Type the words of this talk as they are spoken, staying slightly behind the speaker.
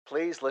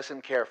Please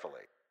listen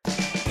carefully.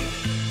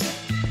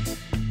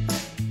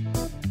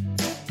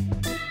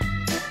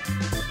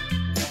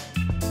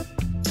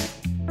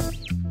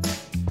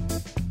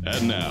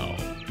 And now,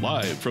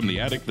 live from the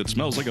attic that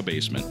smells like a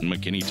basement in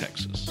McKinney,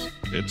 Texas,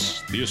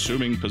 it's the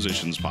Assuming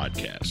Positions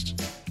Podcast,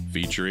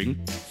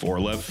 featuring four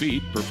left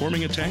feet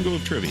performing a tango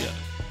of trivia,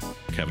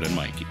 Kevin and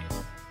Mikey.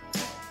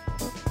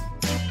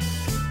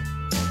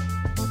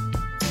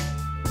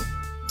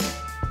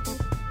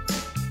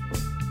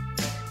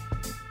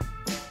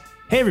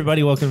 Hey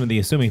everybody, welcome to the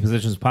Assuming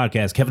Positions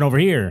Podcast. Kevin over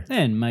here.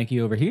 And Mikey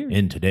over here.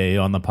 And today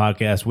on the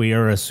podcast, we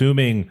are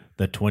assuming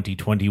the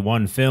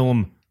 2021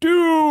 film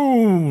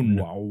Dune.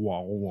 Wow,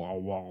 wow, wow,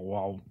 wow,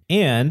 wow.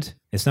 And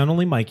it's not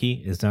only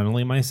Mikey, it's not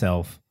only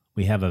myself.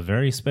 We have a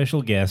very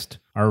special guest,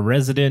 our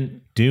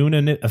resident Dune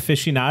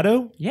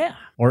aficionado. Yeah.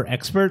 Or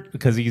expert,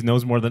 because he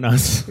knows more than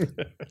us.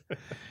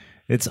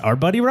 It's our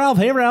buddy Ralph.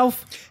 Hey,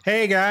 Ralph.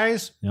 Hey,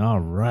 guys. All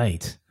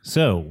right.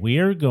 So we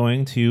are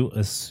going to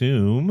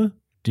assume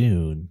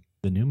Dune,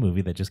 the new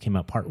movie that just came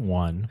out, part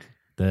one.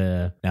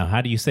 Now,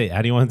 how do you say?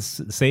 How do you want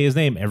to say his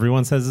name?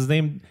 Everyone says his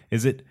name.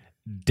 Is it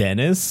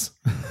Dennis?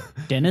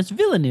 Dennis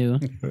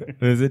Villeneuve.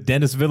 Is it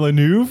Dennis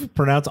Villeneuve?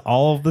 Pronounce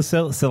all of the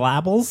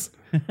syllables?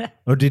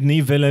 Or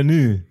Denis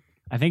Villeneuve?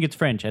 I think it's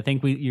French. I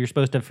think you're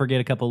supposed to forget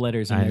a couple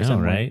letters in there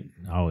somewhere. Right?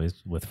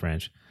 Always with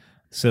French.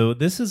 So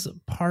this is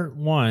part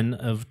one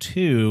of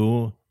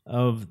two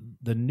of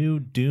the new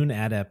Dune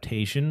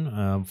adaptation.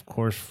 Of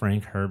course,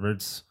 Frank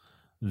Herbert's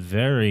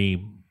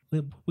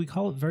we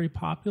call it very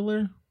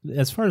popular.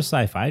 As far as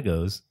sci-fi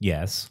goes,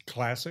 yes.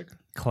 Classic.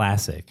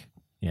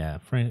 Yeah,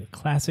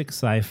 classic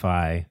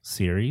sci-fi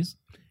series,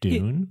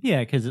 Dune. Yeah,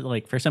 because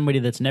like for somebody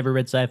that's never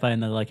read sci-fi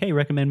and they're like, hey,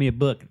 recommend me a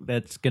book,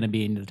 that's going to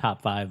be in the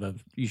top 5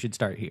 of you should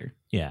start here.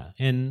 Yeah,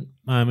 and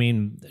I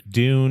mean,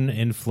 Dune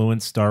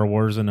influenced Star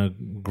Wars in a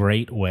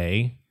great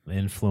way,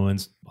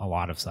 influenced a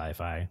lot of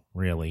sci-fi,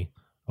 really,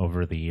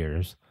 over the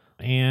years.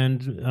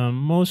 And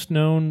most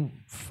known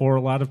for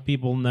a lot of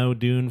people know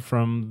Dune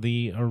from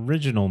the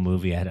original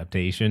movie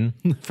adaptation.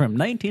 From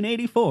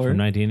 1984. From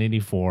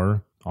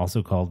 1984,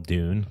 also called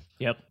Dune.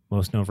 Yep.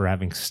 Most known for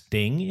having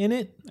Sting in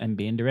it. And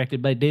being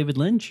directed by David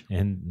Lynch.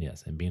 And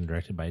being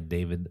directed by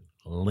David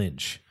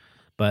Lynch.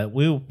 But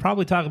we'll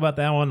probably talk about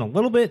that one a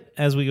little bit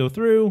as we go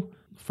through.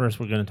 First,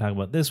 we're going to talk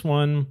about this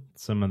one,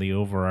 some of the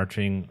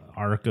overarching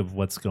arc of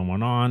what's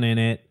going on in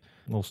it.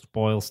 We'll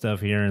spoil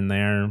stuff here and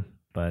there.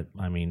 But,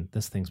 I mean,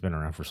 this thing's been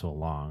around for so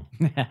long.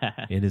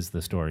 It is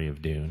the story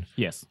of Dune.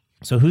 Yes.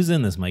 So who's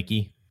in this,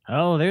 Mikey?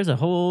 Oh, there's a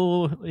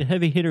whole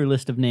heavy hitter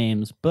list of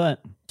names.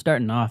 But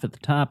starting off at the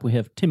top, we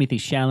have Timothée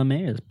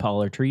Chalamet as Paul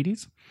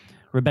Atreides.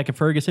 Rebecca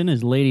Ferguson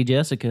as Lady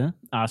Jessica.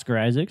 Oscar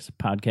Isaacs,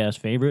 podcast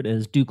favorite,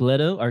 as Duke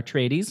Leto,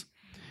 Atreides.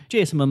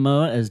 Jason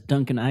Momoa as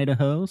Duncan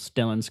Idaho.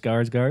 Stellan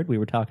Skarsgård. We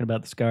were talking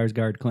about the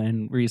Skarsgård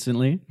clan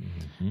recently.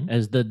 Mm-hmm.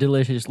 As the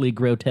deliciously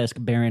grotesque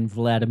Baron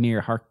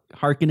Vladimir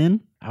Harkonnen.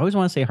 I always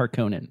want to say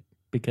Harkonnen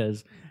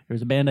because there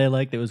was a band I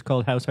liked that was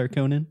called House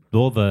Harkonnen.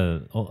 Well,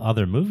 the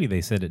other movie,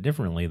 they said it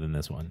differently than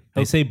this one.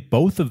 They say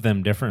both of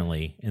them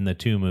differently in the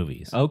two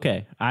movies.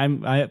 Okay.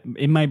 I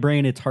in my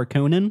brain, it's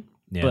Harkonnen,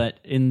 but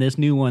in this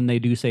new one, they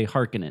do say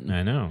Harkonnen.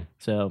 I know.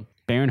 So,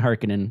 Baron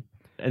Harkonnen.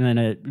 And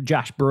then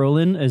Josh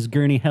Brolin as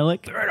Gurney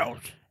Halleck.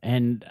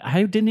 And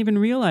I didn't even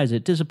realize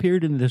it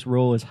disappeared in this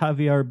role as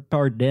Javier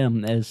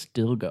Bardem as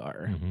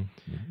Stilgar. Mm-hmm.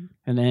 Mm-hmm.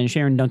 And then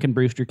Sharon Duncan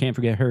Brewster, can't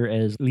forget her,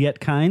 as Liette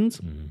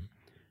Kynes. Mm-hmm.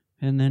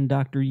 And then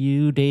Dr.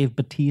 Yu, Dave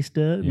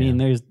Bautista. I mean,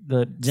 there's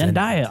the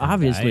Zendaya,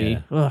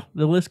 obviously. Ugh,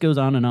 the list goes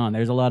on and on.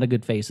 There's a lot of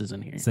good faces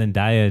in here.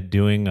 Zendaya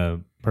doing a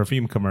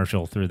perfume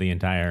commercial through the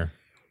entire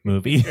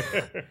movie.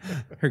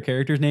 Her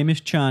character's name is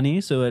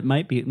Chani, so it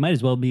might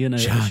as well be in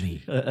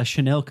a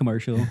Chanel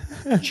commercial.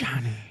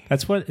 Chani.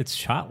 That's what it's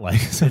shot like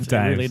sometimes.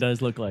 It really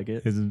does look like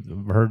it.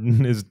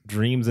 His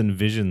dreams and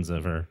visions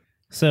of her.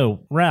 So,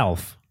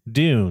 Ralph,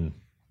 Dune.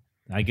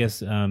 I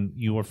guess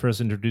you were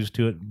first introduced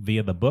to it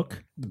via the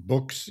book? The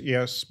books,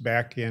 yes,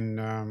 back in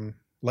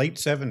late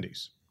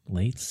 70s.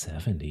 Late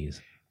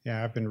 70s.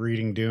 Yeah, I've been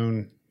reading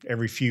Dune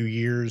every few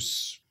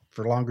years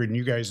for longer than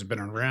you guys have been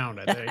around,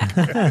 I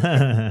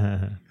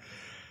think.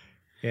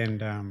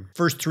 And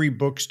first 3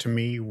 books to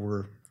me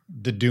were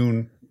the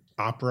Dune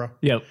opera.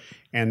 Yep.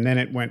 And then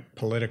it went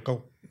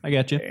political. I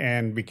got you.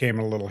 And became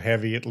a little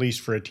heavy, at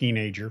least for a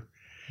teenager.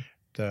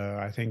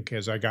 I think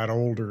as I got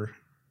older,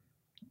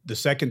 the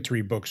second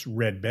 3 books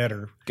read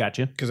better.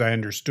 Gotcha. Because I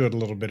understood a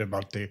little bit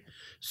about the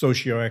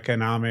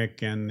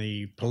socioeconomic and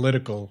the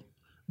political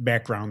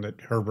background that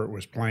Herbert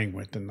was playing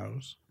with in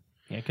those.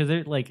 Yeah, because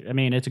they're like, I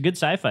mean, it's a good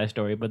sci-fi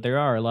story, but there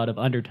are a lot of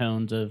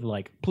undertones of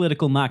like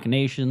political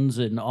machinations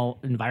and all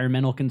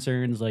environmental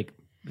concerns, like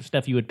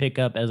stuff you would pick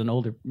up as an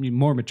older,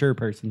 more mature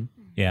person.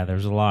 Yeah,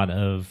 there's a lot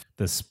of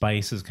the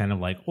spice is kind of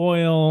like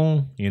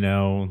oil,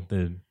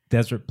 the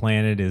desert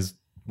planet is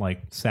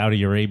like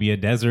Saudi Arabia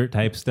desert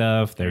type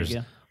stuff.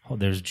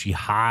 There's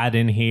jihad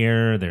in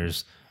here.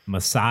 There's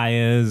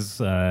messiahs.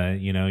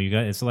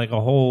 It's like a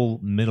whole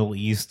Middle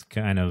East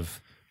kind of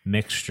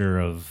mixture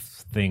of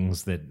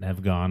things that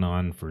have gone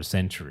on for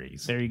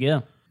centuries. There you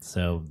go.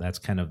 So that's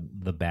kind of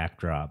the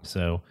backdrop.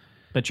 So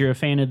But you're a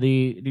fan of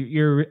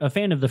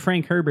the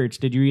Frank Herberts.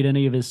 Did you read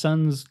any of his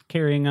sons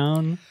carrying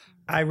on?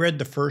 I read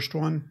the first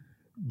one,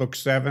 book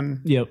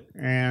 7. Yep.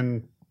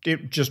 And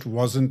it just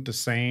wasn't the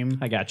same.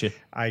 I got you.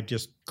 I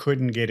just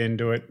couldn't get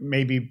into it.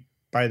 Maybe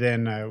by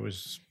then I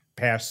was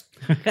past.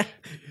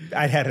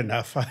 I had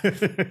enough.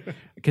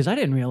 Because I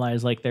didn't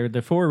realize like they're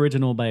the 4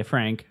 original by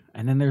Frank,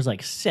 and then there's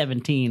like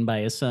 17 by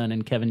his son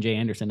and Kevin J.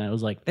 Anderson. I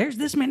was like, there's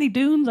this many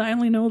Dunes. I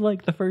only know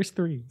like the first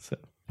 3. So.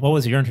 what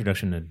was your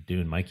introduction to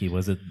Dune, Mikey?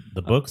 Was it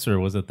the books or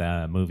was it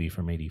that movie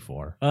from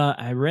 '84?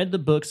 I read the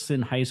books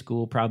in high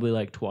school probably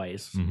like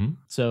twice. Mm-hmm.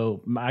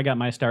 So I got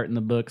my start in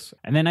the books.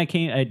 And then I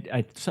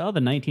saw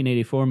the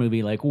 1984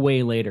 movie like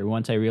way later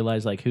once I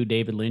realized like who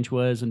David Lynch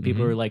was. And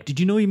people were like, did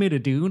you know he made a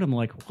Dune? I'm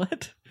like,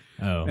 what?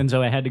 Oh, And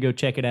so I had to go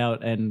check it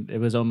out. And it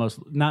was almost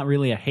not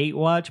really a hate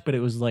watch, but it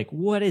was like,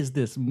 what is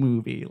this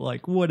movie?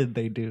 Like, what did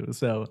they do?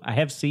 So I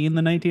have seen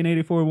the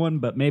 1984 one,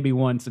 but maybe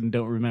once and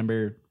don't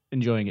remember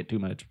enjoying it too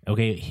much.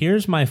 okay.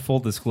 Here's my full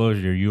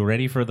disclosure. You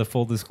ready for the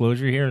full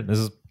disclosure here? This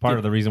is part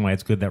of the reason why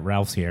it's good that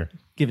Ralph's here.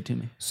 Give it to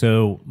me.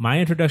 So my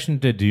introduction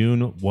to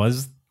Dune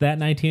was that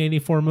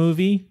 1984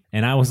 movie,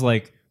 and I was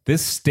like,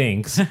 this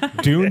stinks.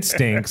 Dune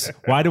stinks.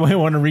 Why do I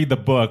want to read the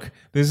book?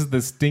 This is the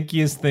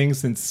stinkiest thing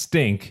since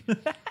Stink.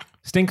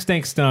 Stink,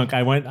 stink, stunk.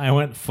 I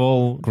went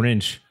full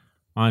Grinch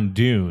on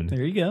Dune.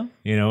 There you go.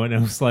 You know, and it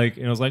was like,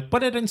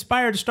 but it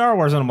inspired Star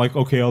Wars, and I'm like,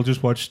 okay, I'll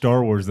just watch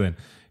Star Wars then.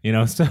 You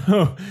know, so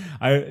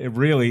I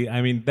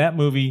mean, that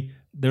movie.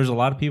 There's a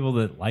lot of people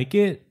that like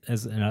it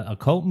as a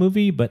cult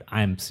movie, but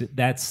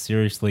that's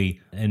seriously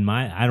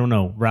I don't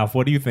know, Ralph.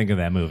 What do you think of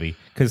that movie?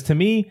 Because to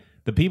me,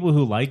 the people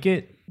who like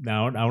it.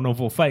 Now, I don't know if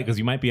we'll fight because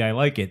you might be I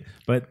like it.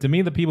 But to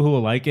me, the people who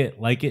will like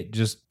it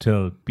just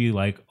to be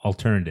like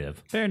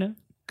alternative. Fair enough.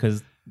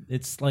 Because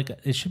it's like,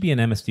 it should be an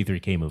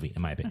MST3K movie,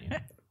 in my opinion.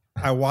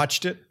 I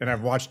watched it, and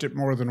I've watched it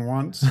more than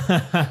once,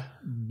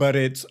 but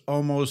it's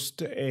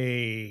almost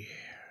a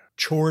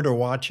chore to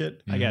watch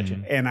it. I got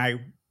you. And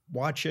I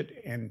watch it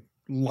and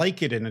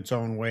like it in its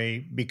own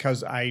way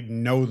because I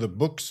know the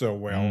book so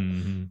well.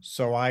 Mhm.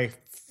 So I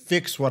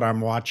fix what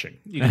I'm watching.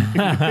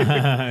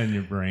 In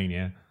your brain,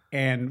 yeah.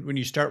 And when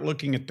you start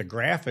looking at the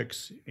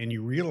graphics and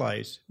you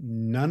realize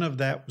none of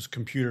that was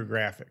computer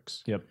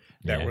graphics. Yep.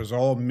 That Yeah. was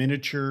all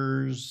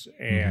miniatures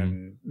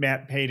and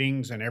matte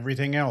paintings and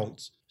everything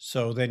else.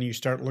 So then you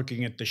start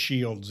looking at the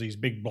shields, these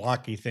big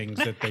blocky things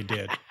that they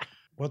did.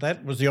 Well,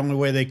 that was the only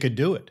way they could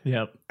do it.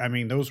 Yep. I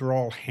mean, those were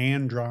all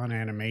hand-drawn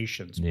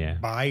animations Yeah.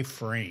 by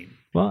frame.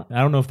 Well, I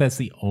don't know if that's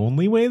the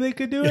only way they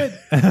could do it.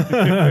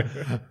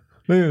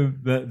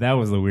 That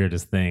was the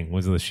weirdest thing,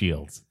 was the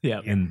shields.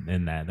 Yep.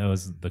 And that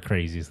was the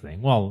craziest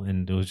thing. Well,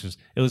 and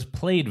it was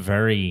played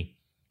very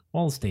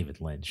well. It's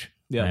David Lynch.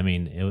 Yeah. I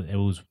mean, it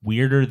was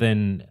weirder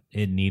than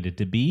it needed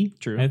to be.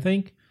 True. I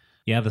think.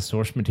 Yeah, the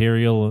source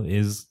material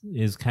is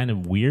kind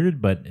of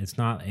weird, but it's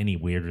not any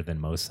weirder than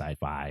most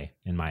sci-fi,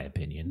 in my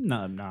opinion.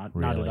 No, not at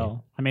Really?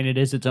 all. I mean, it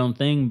is its own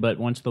thing, but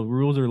once the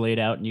rules are laid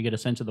out and you get a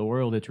sense of the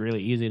world, it's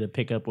really easy to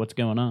pick up what's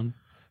going on.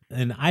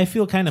 And I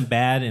feel kind of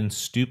bad and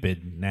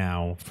stupid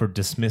now for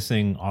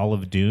dismissing all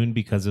of Dune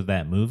because of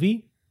that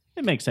movie.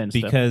 It makes sense.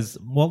 though. Because,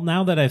 well,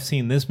 now that I've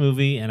seen this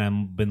movie and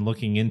I've been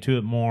looking into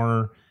it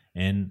more,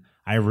 and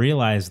I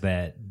realize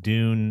that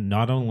Dune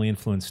not only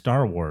influenced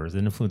Star Wars, it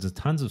influences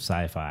tons of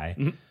sci-fi.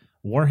 Mhm.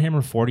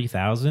 Warhammer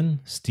 40,000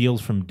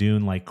 steals from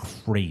Dune like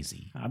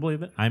crazy. I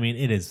believe it. I mean,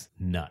 it is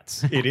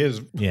nuts. It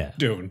is Yeah.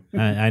 Dune.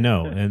 I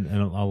know in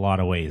a lot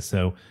of ways.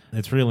 So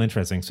it's real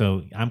interesting.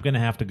 So I'm going to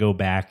have to go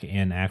back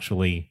and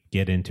actually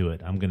get into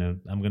it. I'm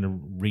going to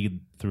read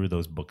through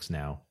those books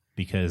now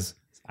because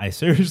I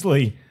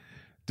seriously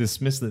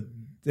dismiss it.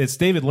 It's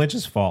David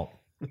Lynch's fault.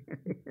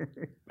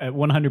 At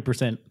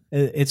 100%.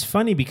 It's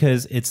funny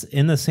because it's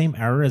in the same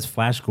era as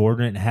Flash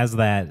Gordon. It has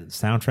that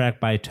soundtrack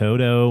by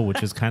Toto,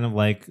 which is kind of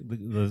like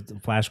the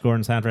Flash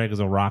Gordon soundtrack is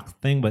a rock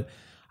thing. But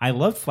I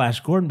love Flash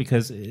Gordon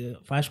because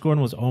Flash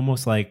Gordon was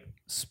almost like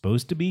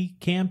supposed to be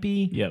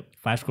campy. Yep.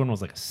 Flash Gordon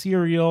was like a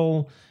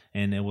serial,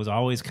 and it was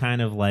always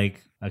kind of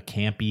like a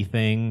campy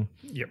thing.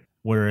 Yep.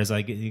 Whereas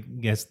I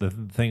guess the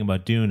thing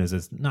about Dune is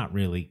it's not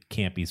really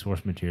campy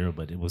source material,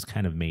 but it was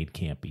kind of made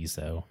campy.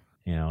 So,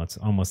 you know, it's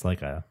almost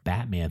like a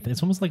Batman.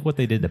 It's almost like what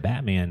they did to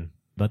Batman,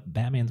 but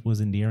Batman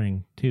was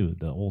endearing too,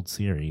 the old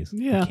series,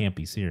 Yeah. the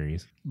campy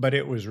series. But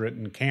it was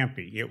written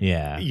campy.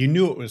 Yeah. You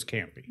knew it was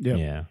campy. Yep.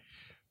 Yeah.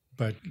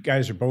 But you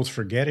guys are both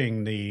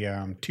forgetting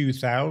the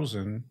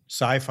 2000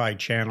 Sci-Fi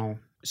Channel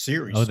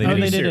series. Oh, they Oh,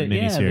 did they a did it.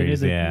 Yeah, they miniseries.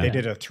 did it. Yeah. They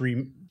did a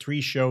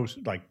three shows,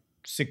 like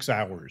 6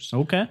 hours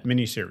Okay.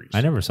 miniseries.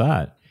 I never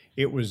saw it.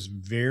 It was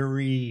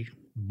very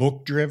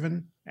book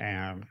driven.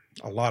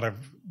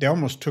 They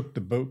almost took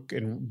the book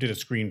and did a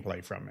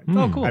screenplay from it.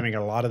 Oh, cool. I mean,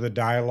 a lot of the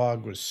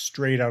dialogue was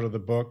straight out of the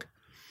book.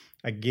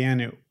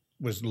 Again, it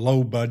was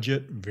low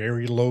budget,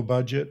 very low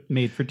budget.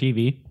 Made for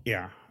TV.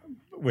 Yeah.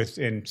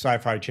 And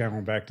Sci-Fi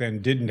Channel back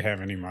then didn't have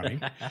any money.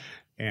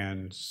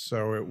 And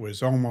so it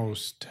was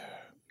almost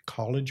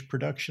college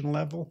production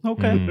level,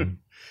 Okay. Mm.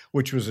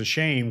 which was a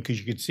shame because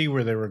you could see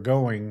where they were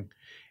going.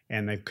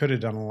 and they could have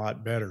done a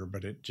lot better,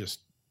 but it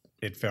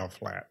fell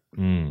flat.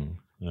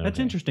 That's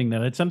Okay. interesting,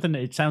 though. It's something.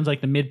 It sounds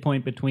like the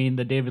midpoint between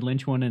the David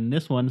Lynch one and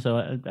this one.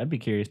 So I'd be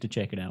curious to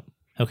check it out.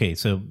 Okay,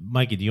 so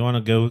Mikey, do you want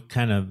to go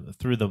kind of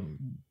through the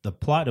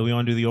plot? Do we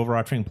want to do the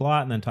overarching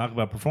plot and then talk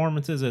about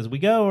performances as we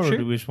go, or Sure.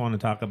 do we just want to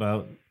talk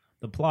about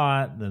the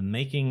plot, the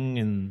making,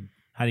 and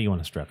how do you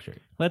want to structure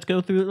it? Let's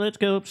go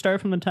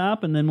start from the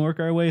top and then work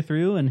our way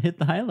through and hit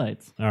the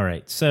highlights. All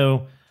right,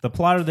 so the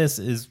plot of this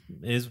is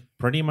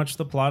pretty much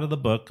the plot of the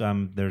book.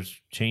 There's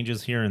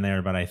changes here and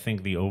there, but I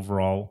think the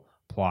overall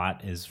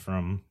plot is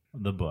from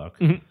the book.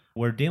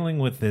 We're dealing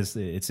with this.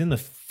 It's in the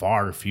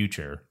far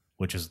future,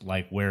 which is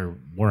like where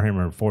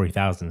Warhammer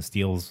 40,000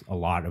 steals a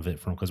lot of it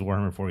from, because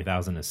Warhammer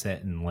 40,000 is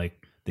set in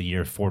like the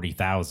year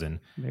 40,000.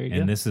 There you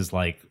And go. this is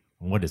like,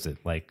 what is it,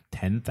 like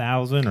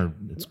 10,000, or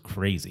it's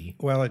crazy?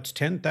 Well, it's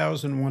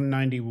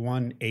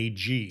 10,191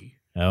 AG,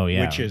 Oh,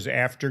 yeah. which is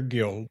after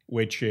Guild,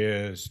 which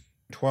is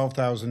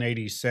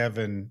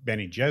 12,087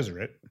 Bene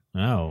Gesserit,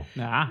 Oh,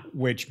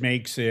 which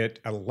makes it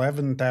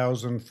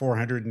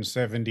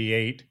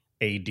 11,478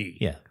 AD.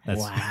 yeah.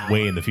 That's Wow.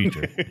 way in the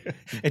future.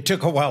 It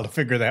took a while to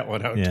figure that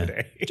one out Yeah.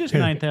 today. Just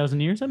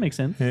 9,000 years. That makes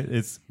sense.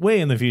 It's way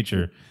in the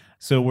future.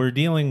 So we're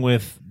dealing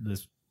with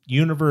this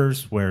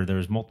universe where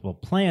there's multiple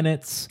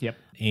planets. Yep.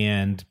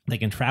 And they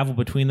can travel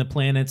between the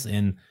planets.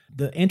 And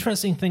the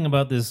interesting thing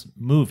about this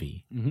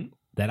movie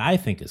that I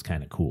think is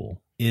kind of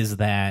cool is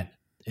that,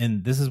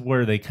 and this is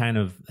where they kind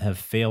of have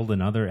failed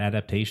in other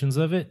adaptations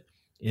of it,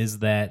 is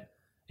that,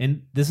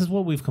 and this is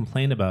what we've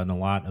complained about in a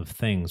lot of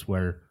things,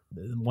 where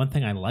one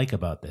thing I like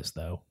about this,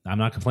 though, I'm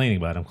not complaining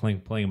about it, I'm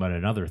complaining about it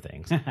in other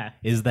things,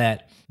 is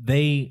that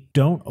they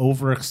don't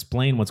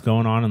over-explain what's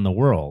going on in the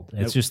world.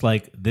 It's just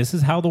like, this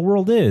is how the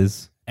world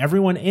is.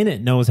 Everyone in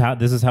it knows how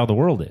this is how the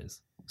world is.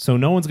 So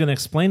no one's going to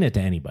explain it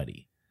to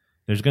anybody.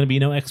 There's going to be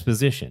no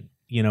exposition.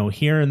 You know,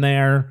 here and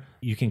there,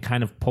 you can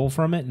kind of pull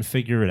from it and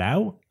figure it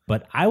out.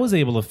 But I was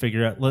able to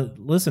figure out,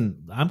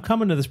 listen, I'm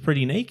coming to this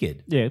pretty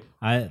naked. Yeah.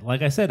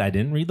 Like I said, I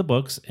didn't read the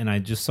books, and I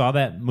just saw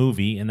that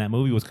movie, and that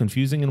movie was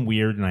confusing and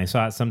weird, and I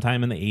saw it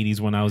sometime in the 80s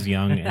when I was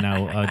young, and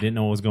I didn't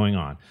know what was going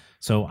on.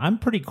 So I'm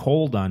pretty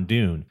cold on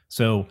Dune.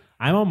 So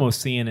I'm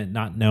almost seeing it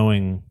not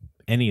knowing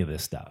any of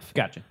this stuff.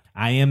 Gotcha.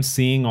 I am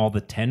seeing all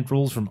the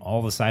tendrils from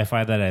all the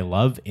sci-fi that I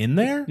love in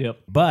there. Yep.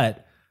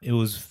 But it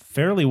was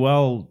fairly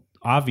well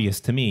obvious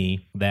to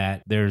me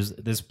that there's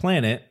this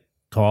planet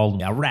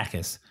called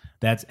Arrakis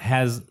that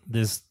has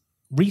this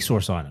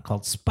resource on it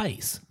called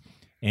spice.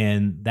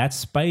 And that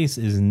spice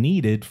is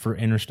needed for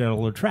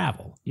interstellar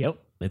travel. Yep.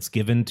 It's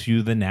given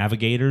to the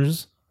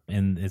navigators,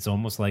 and it's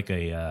almost like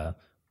a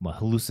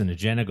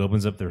hallucinogenic,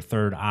 opens up their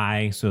third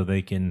eye so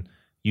they can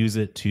use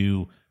it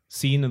to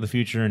see into the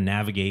future and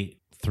navigate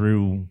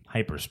through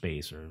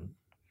hyperspace or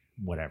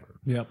whatever,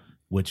 Yep.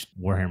 which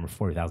Warhammer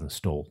 40,000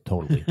 stole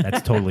totally.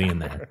 That's totally in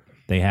there.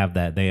 They have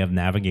that. They have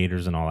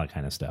navigators and all that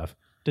kind of stuff.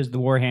 Does the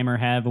Warhammer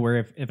have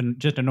where if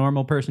just a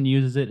normal person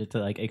uses it, it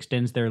like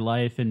extends their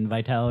life and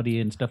vitality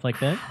and stuff like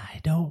that? I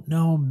don't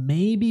know,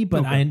 maybe,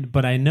 but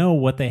I know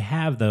what they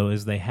have though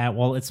is they have,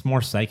 well, it's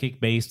more psychic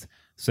based.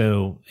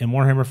 So in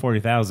Warhammer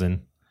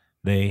 40,000,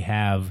 they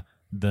have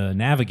the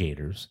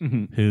navigators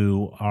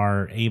who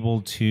are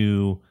able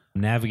to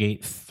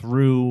navigate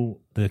through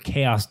the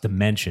chaos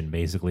dimension,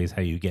 basically, is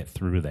how you get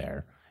through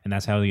there. And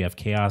that's how you have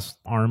chaos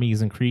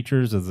armies and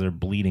creatures as they're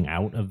bleeding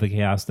out of the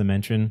chaos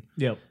dimension.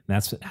 Yep.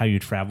 That's how you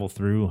travel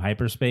through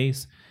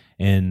hyperspace.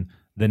 And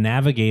the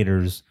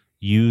navigators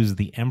use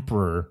the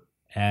Emperor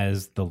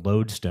as the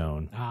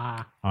lodestone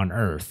on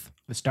Earth.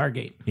 The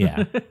Stargate.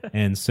 Yeah.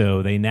 And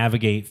so they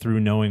navigate through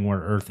knowing where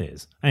Earth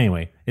is.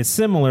 Anyway, it's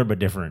similar but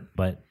different.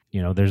 But,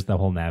 you know, there's the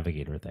whole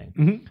navigator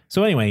thing.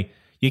 So anyway,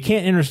 you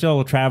can't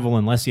interstellar travel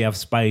unless you have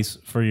spice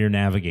for your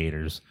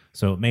navigators.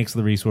 So it makes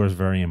the resource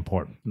very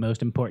important.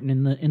 Most important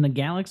in the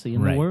galaxy,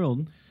 in Right. the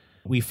world.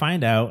 We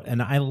find out,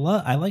 and I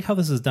like how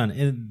this is done.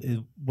 It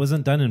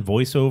wasn't done in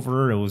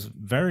voiceover. It was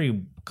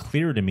very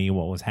clear to me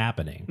what was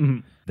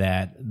happening.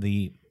 That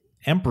the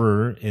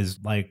Emperor is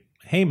like,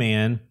 hey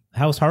man,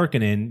 House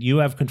Harkonnen, you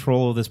have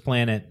control of this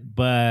planet,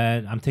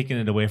 but I'm taking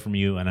it away from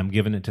you and I'm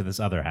giving it to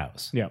this other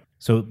house. Yep.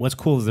 So what's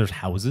cool is there's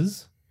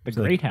houses. The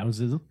So great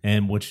houses.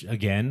 And which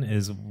again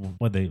is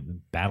what they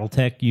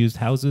BattleTech used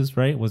houses,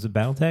 right? Was it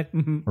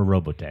BattleTech or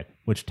Robotech?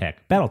 Which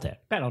tech? BattleTech.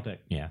 Battletech.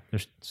 Yeah,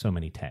 there's so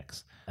many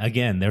techs.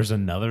 Again, there's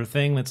another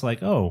thing that's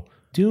like, oh,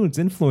 Dune's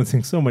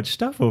influencing so much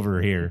stuff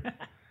over here.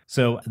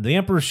 So the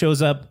Emperor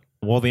shows up.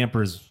 Well, the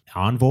Emperor's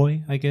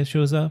envoy, I guess,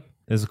 shows up.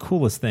 That's the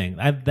coolest thing.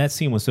 That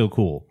scene was so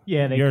cool.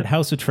 Yeah, You're at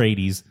House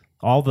Atreides.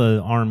 All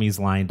the armies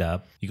lined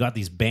up. You got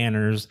these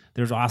banners.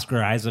 There's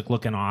Oscar Isaac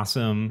looking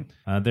awesome.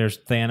 There's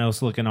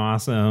Thanos looking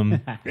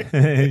awesome.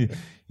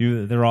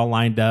 They're all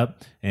lined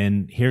up.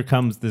 And here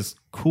comes this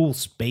cool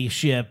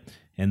spaceship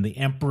and the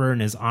Emperor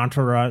and his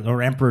entourage,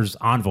 or Emperor's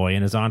envoy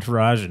and his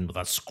entourage, and with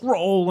a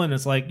scroll. And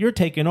it's like, you're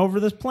taking over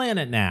this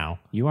planet now.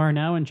 You are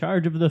now in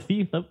charge of the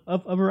fief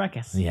of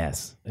Arrakis.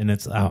 Yes. And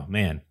it's, oh,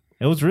 man.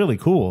 It was really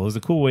cool. It was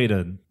a cool way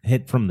to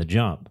hit from the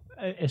jump.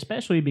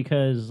 Especially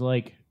because,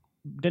 like,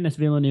 Denis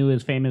Villeneuve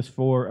is famous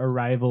for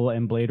Arrival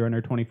and Blade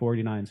Runner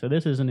 2049, so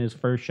this isn't his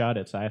first shot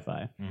at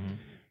sci-fi. Mm-hmm.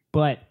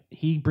 But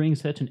he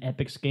brings such an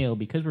epic scale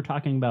because we're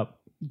talking about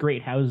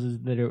great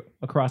houses that are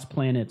across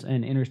planets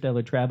and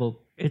interstellar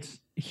travel. It's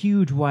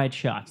huge wide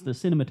shots. The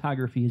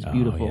cinematography is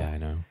beautiful. Oh, yeah, I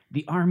know.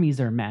 The armies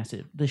are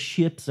massive. The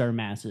ships are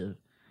massive.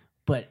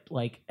 But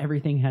like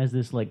everything has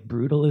this like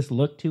brutalist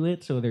look to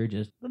it. So they're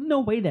just no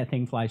way that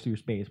thing flies through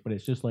space, but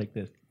it's just like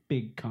this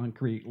big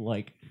concrete,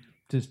 like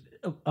just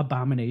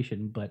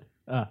abomination. But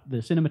the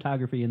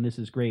cinematography in this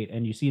is great.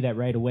 And you see that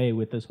right away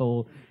with this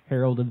whole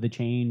Herald of the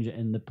Change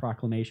and the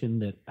proclamation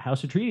that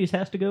House Atreides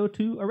has to go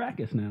to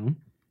Arrakis now.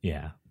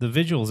 Yeah, the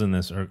visuals in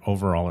this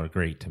overall are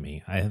great to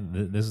me.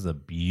 This is a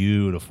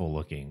beautiful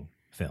looking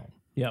film.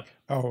 Yep.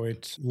 Oh,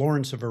 it's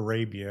Lawrence of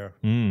Arabia,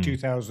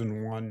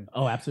 2001.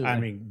 Oh, absolutely. I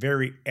mean,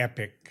 very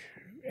epic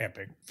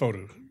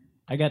photo.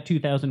 I got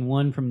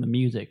 2001 from the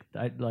music.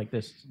 I like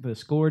this. The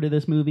score to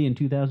this movie in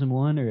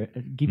 2001, or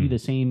give you the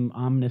same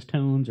ominous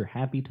tones or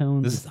happy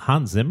tones. This is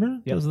Hans Zimmer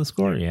does the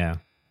score. Yeah,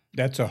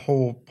 That's a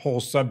whole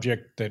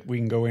subject that we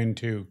can go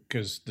into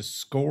because the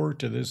score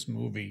to this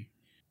movie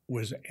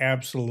was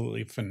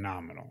absolutely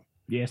phenomenal.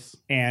 Yes.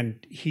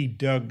 And he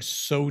dug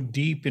so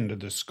deep into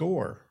the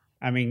score.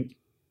 I mean,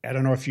 I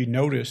don't know if you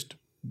noticed,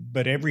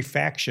 but every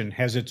faction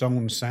has its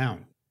own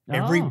sound.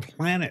 Every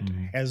planet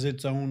has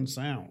its own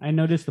sound. I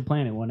noticed the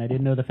planet one. I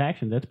didn't know the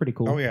faction. That's pretty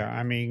cool. Oh, yeah.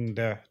 I mean,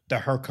 the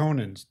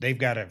Harkonnens, they've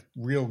got a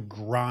real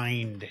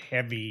grind,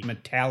 heavy,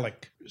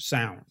 metallic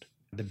sound.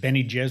 The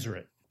Bene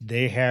Gesserit,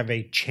 they have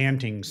a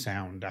chanting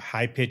sound, a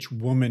high-pitched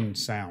woman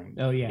sound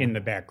in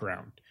the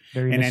background.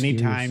 Very and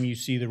mysterious. anytime you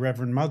see the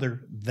Reverend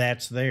Mother,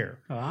 that's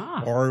there.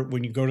 Or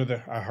when you go to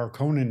a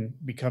Harkonnen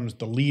becomes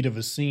the lead of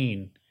a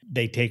scene,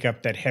 they take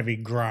up that heavy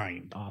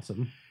grind.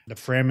 Awesome. The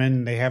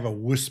Fremen, they have a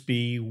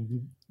wispy,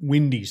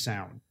 windy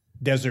sound,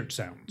 desert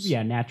sounds.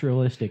 Yeah,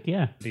 naturalistic.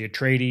 Yeah. The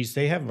Atreides,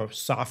 they have a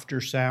softer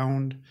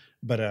sound,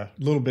 but a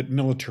little bit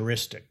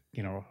militaristic,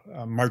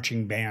 a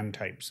marching band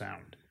type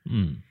sound.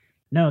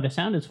 No, the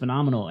sound is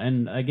phenomenal.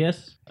 And I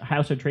guess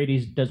House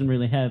Atreides doesn't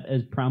really have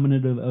as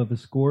prominent of a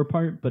score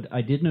part, but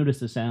I did notice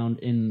the sound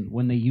in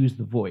when they use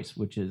the voice,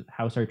 which is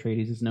House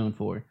Atreides is known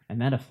for. And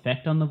that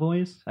effect on the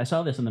voice, I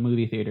saw this in the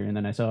movie theater and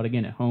then I saw it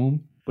again at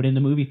home. But in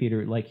the movie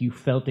theater, like you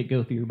felt it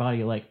go through your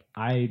body. Like,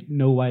 I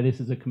know why this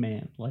is a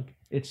command. Like,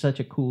 it's such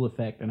a cool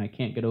effect, and I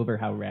can't get over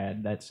how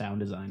rad that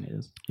sound design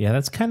is. Yeah,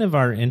 that's kind of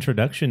our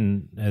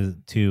introduction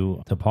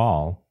to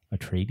Paul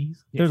Atreides.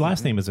 Their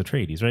last name is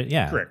Atreides, right?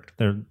 Yeah, Correct.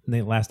 Their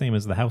last name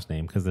is the house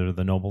name because they're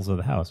the nobles of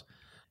the house.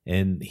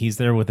 And he's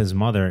there with his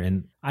mother,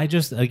 and I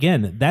just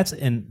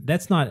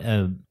that's not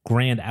a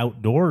grand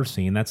outdoor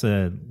scene. That's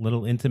a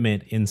little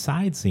intimate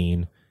inside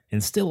scene.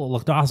 And still, it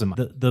looked awesome.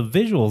 The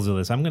visuals of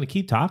this, I'm going to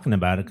keep talking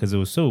about it because it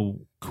was so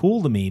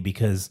cool to me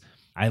because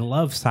I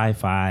love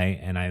sci-fi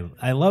and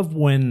I love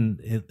when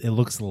it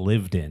looks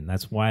lived in.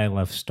 That's why I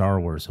love Star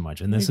Wars so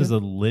much. And this is a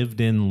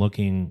lived in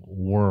looking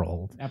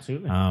world.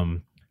 Absolutely.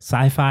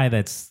 Sci-fi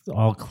that's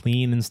all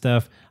clean and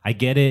stuff. I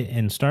get it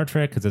in Star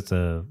Trek because it's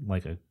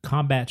like a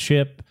combat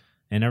ship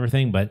and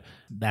everything, but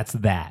that's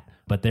that.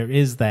 But there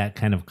is that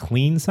kind of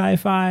clean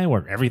sci-fi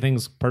where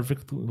everything's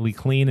perfectly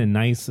clean and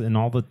nice and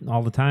all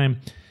the time.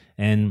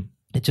 And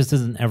it just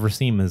doesn't ever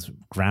seem as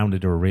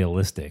grounded or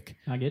realistic.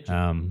 I get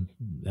you.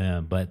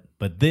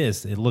 But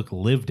this, it looked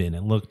lived in.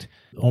 It looked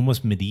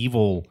almost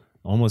medieval,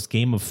 almost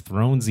Game of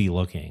Thronesy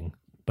looking,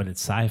 but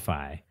it's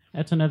sci-fi.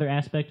 That's another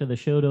aspect of the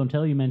show don't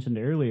tell you mentioned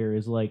earlier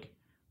is like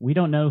we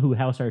don't know who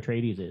House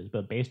Atreides is,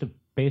 but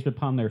based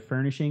upon their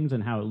furnishings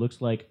and how it looks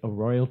like a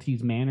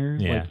royalty's manor,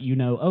 like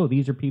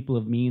these are people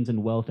of means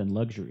and wealth and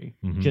luxury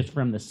just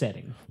from the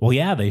setting. Well,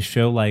 yeah, they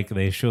show like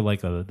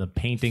the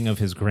painting of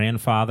his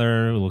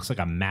grandfather who looks like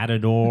a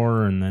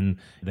matador, and then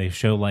they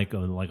show like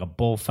a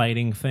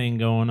bullfighting thing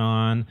going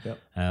on,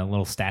 a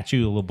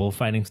little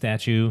bullfighting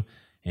statue.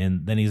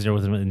 And then he's there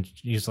with him, and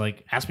he's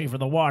like, "Ask me for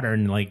the water."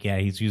 And like, yeah,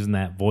 he's using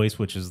that voice,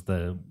 which is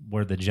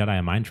where the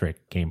Jedi mind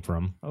trick came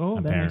from. Oh,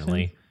 apparently. That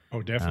makes sense.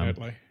 Oh,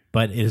 definitely.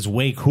 But it is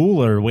way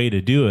cooler way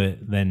to do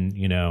it than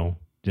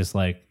just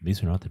like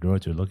these are not the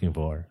droids you're looking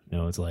for.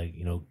 It's like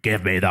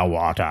give me the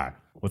water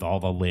with all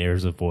the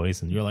layers of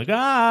voice, and you're like,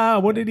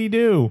 what did he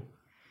do?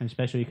 And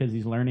especially because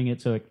he's learning it,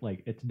 so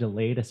it's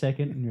delayed a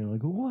second, and you're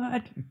like,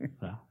 what?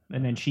 Well,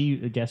 and then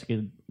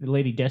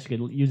Lady Jessica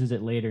uses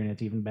it later, and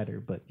it's even better.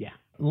 But yeah.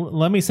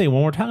 Let me say,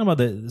 when we're talking about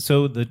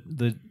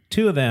the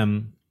two of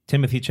them,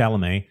 Timothy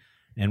Chalamet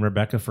and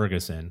Rebecca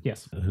Ferguson,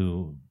 yes,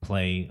 who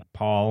play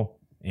Paul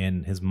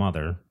and his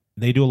mother,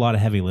 they do a lot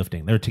of heavy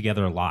lifting. They're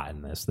together a lot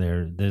in this.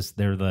 They're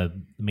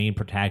the main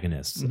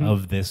protagonists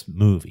of this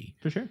movie.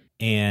 For sure.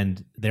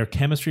 And their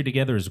chemistry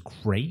together is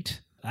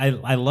great.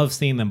 I love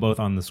seeing them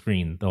both on the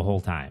screen the whole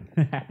time.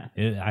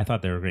 I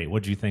thought they were great.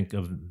 What did you think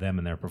of them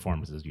and their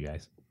performances, you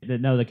guys?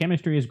 No, the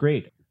chemistry is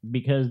great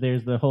because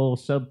there's the whole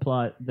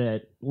subplot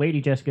that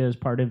Lady Jessica is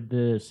part of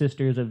the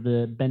Sisters of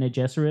the Bene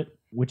Gesserit,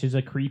 which is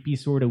a creepy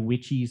sort of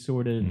witchy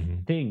sort of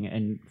thing.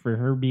 And for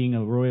her being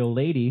a royal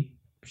lady,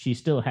 she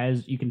still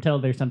has, you can tell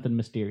there's something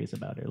mysterious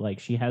about her. Like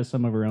she has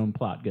some of her own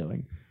plot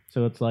going.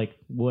 So it's like,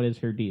 what is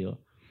her deal?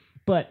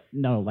 But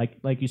no,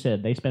 like you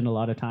said, they spend a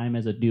lot of time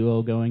as a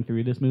duo going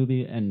through this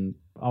movie and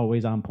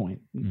always on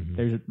point.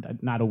 There's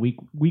not a weak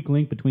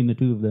link between the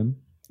two of them.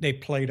 They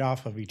played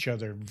off of each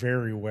other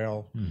very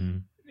well.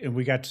 And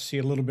we got to see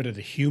a little bit of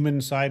the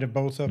human side of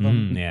both of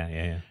them.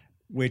 Yeah.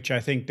 Which I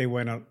think they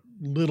went a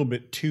little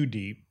bit too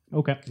deep.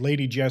 Okay.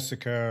 Lady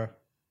Jessica,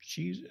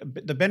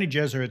 the Bene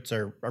Gesserits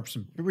are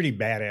some pretty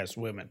badass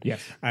women.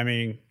 Yes. I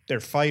mean, they're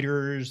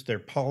fighters, they're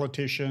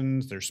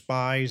politicians, they're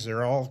spies,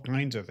 they're all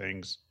kinds of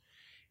things.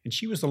 And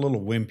she was a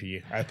little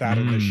wimpy, I thought,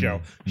 in the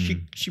show.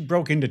 She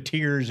broke into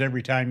tears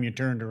every time you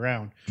turned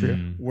around.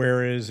 True.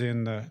 Whereas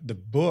in the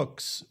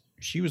books,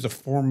 she was a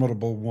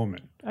formidable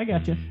woman. I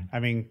got you.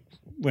 I mean,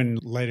 when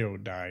Leto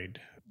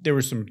died, there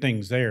were some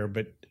things there,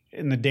 but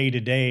in the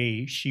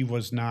day-to-day, she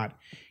was not.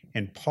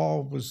 And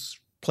Paul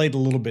played a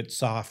little bit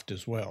soft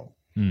as well.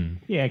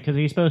 Yeah, because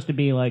he's supposed to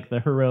be like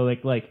the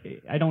heroic,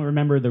 like, I don't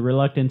remember the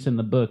reluctance in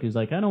the book. He's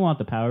like, I don't want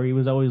the power. He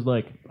was always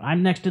like,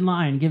 I'm next in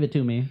line, give it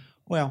to me.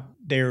 Well,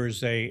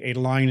 there's a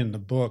line in the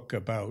book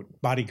about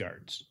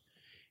bodyguards.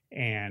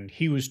 And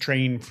he was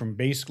trained from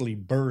basically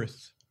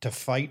birth to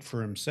fight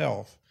for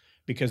himself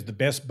because the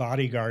best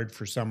bodyguard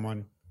for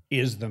someone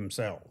is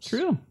themselves.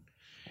 True.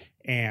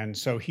 And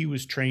so he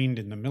was trained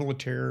in the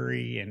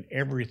military and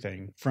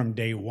everything from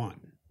day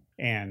one.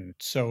 And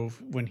so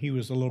when he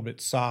was a little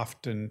bit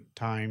soft in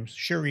times,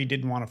 sure, he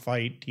didn't want to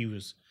fight. He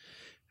was,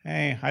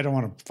 hey, I don't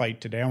want to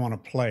fight today. I want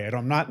to play.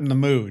 I'm not in the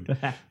mood.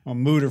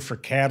 I'm mood for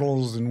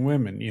cattles and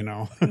women, you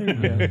know.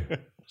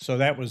 So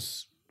that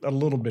was a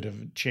little bit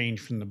of a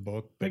change from the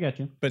book. But, I got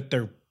you. But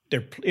their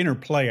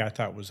interplay, I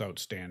thought, was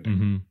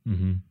outstanding.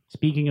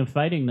 Speaking of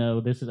fighting,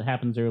 though,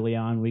 happens early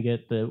on. We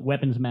get the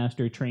weapons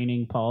master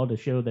training Paul to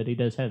show that he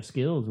does have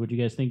skills. What'd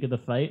you guys think of the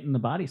fight and the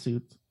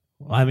bodysuits?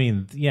 I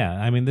mean, yeah.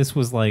 I mean, this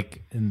was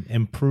like an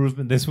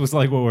improvement. This was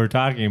like what we were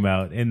talking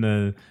about in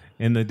the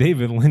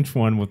David Lynch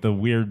one with the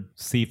weird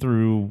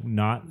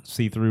not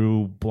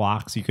see-through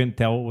blocks. You couldn't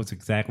tell what was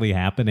exactly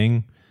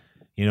happening,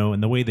 you know.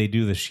 And the way they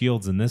do the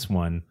shields in this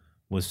one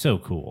was so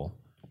cool.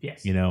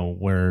 Yes. You know,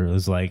 where it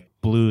was like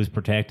blue is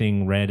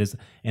protecting, red is,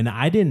 and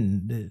I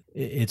didn't.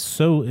 It's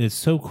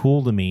so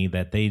cool to me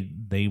that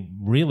they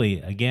really,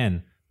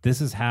 again,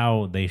 this is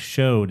how they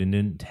showed and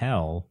didn't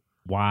tell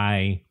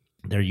why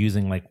they're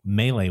using like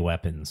melee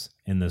weapons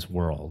in this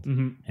world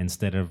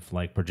instead of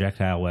like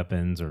projectile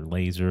weapons or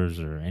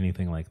lasers or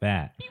anything like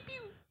that.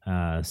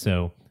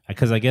 So,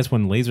 because I guess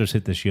when lasers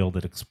hit the shield,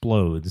 it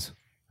explodes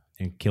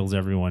and kills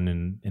everyone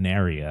in an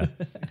area,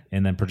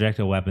 and then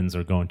projectile weapons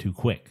are going too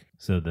quick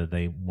so that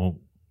they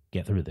won't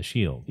get through the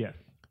shield.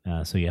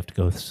 Yeah. So you have to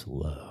go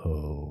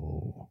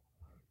slow,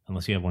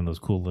 unless you have one of those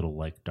cool little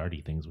like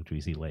darty things, which we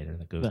see later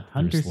that goes The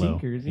Hunter slow.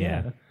 Seekers.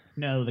 Yeah.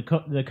 No, the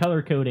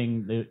color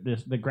coding, the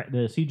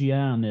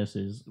CGI on this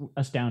is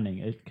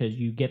astounding because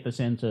you get the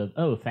sense of,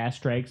 fast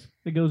strikes,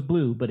 it goes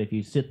blue. But if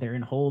you sit there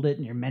and hold it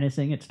and you're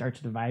menacing, it starts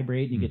to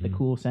vibrate and you get the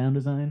cool sound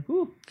design.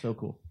 Whew, so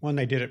cool. One,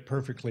 they did it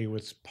perfectly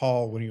with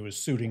Paul when he was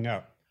suiting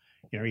up.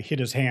 You know, he hit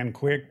his hand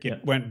quick,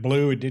 it went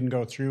blue, it didn't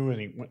go through,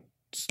 and he went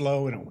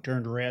slow and it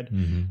turned red.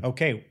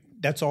 Okay,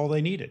 that's all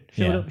they needed.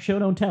 Show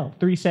don't tell.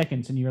 3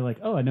 seconds, and you're like,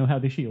 oh, I know how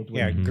the shields work.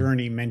 Yeah,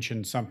 Gurney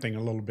mentioned something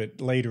a little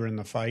bit later in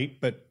the fight,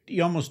 but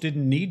he almost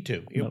didn't need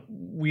to.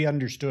 We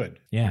understood.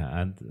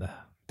 Yeah,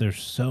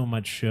 there's so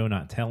much show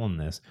not tell in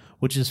this,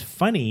 which is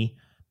funny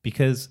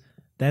because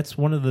that's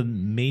one of the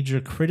major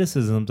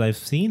criticisms I've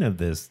seen of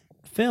this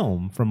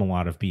film from a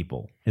lot of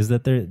people, is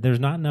that there's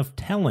not enough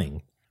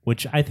telling,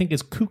 which I think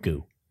is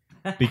cuckoo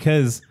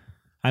because...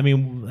 I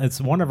mean,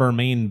 it's one of our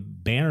main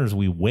banners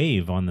we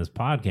wave on this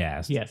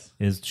podcast. Yes.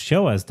 Is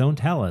show us, don't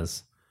tell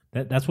us.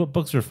 That's what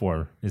books are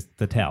for, is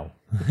to tell.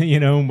 You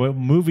know, what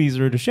movies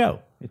are to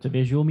show. It's a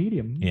visual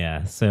medium.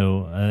 Yeah.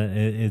 So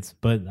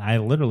but I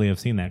literally have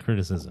seen that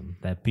criticism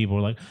that people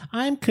are like,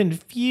 I'm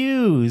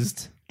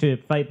confused. To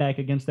fight back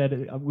against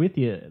that with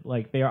you,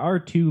 like there are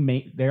two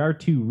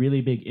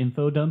really big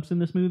info dumps in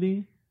this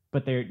movie.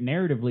 But they're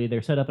narratively,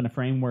 they're set up in a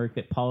framework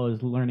that Paul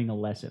is learning a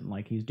lesson,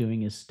 like he's doing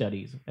his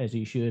studies as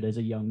he should as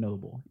a young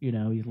noble. You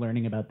know, he's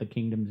learning about the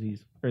kingdoms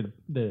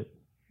the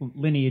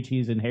lineage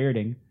he's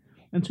inheriting.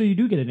 And so you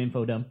do get an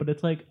info dump, but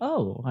it's like,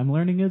 oh, I'm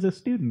learning as a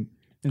student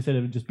instead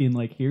of just being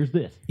like, here's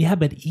this. Yeah,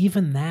 but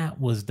even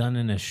that was done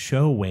in a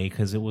show way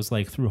because it was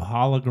like through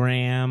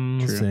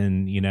holograms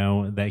and, you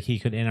know, that he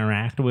could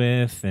interact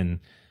with. And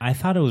I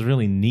thought it was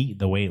really neat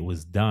the way it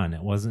was done.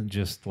 It wasn't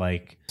just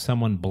like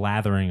someone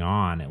blathering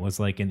on. It was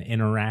like an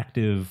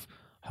interactive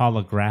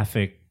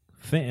holographic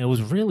thing. It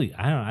was really,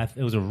 it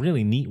was a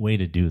really neat way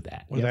to do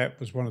that. Well, that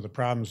was one of the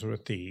problems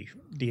with the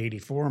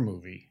 84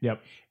 movie.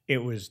 Yep.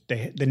 It was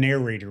the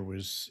narrator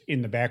was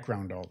in the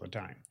background all the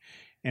time.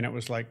 And it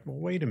was like, well,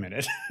 wait a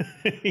minute,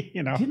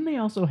 you know. Didn't they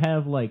also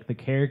have like the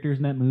characters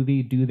in that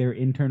movie do their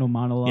internal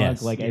monologue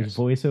as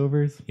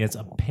voiceovers? Yes,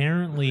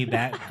 apparently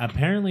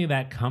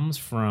that comes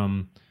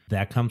from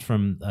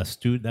a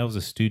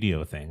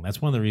studio thing. That's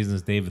one of the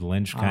reasons David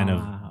Lynch kind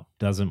of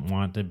doesn't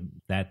want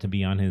that to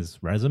be on his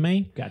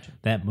resume. Gotcha.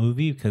 That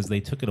movie, because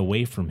they took it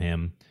away from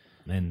him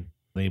and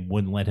they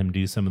wouldn't let him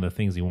do some of the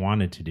things he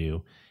wanted to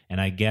do. And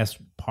I guess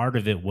part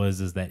of it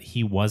is that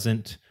he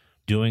wasn't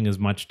doing as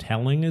much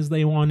telling as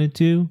they wanted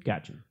to.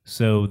 Gotcha.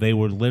 So they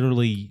were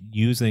literally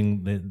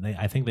using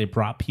I think they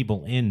brought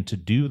people in to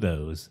do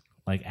those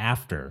like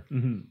after.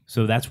 Mm-hmm.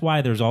 So that's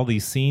why there's all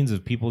these scenes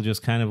of people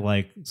just kind of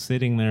like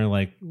sitting there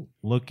like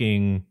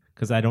looking,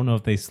 because I don't know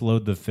if they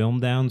slowed the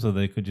film down so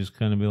they could just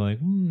kind of be like,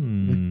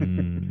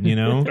 you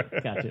know,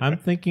 Gotcha. I'm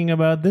thinking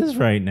about this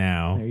right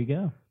now. There you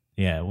go.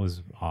 Yeah, it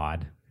was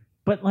odd.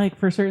 But like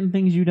for certain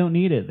things, you don't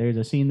need it. There's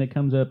a scene that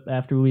comes up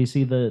after we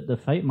see the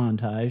fight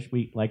montage.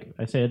 We, like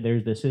I said,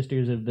 there's the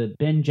sisters of the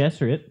Ben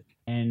Gesserit,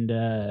 and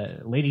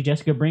Lady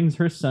Jessica brings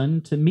her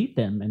son to meet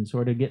them and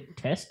sort of get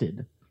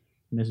tested.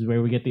 And this is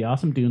where we get the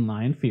awesome Dune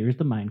line: "Fear is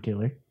the mind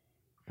killer.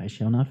 I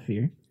shall not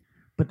fear."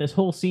 But this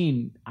whole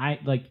scene,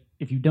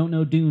 if you don't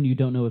know Dune, you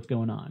don't know what's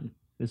going on.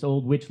 This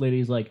old witch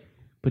lady's like,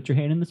 "Put your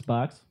hand in this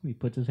box." He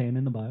puts his hand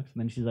in the box,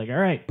 and then she's like, "All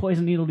right,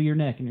 poison needle to your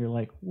neck," and you're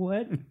like,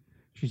 "What?"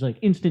 She's like,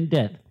 "Instant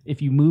death.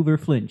 If you move or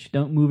flinch,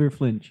 don't move or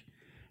flinch."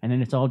 And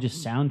then it's all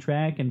just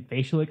soundtrack and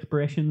facial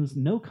expressions,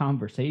 no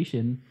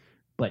conversation,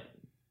 but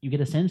you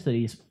get a sense that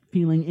he's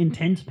feeling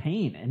intense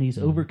pain and he's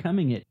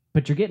overcoming it.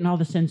 But you're getting all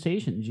the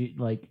sensations.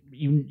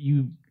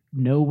 You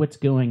know what's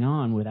going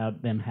on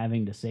without them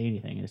having to say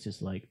anything. It's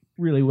just like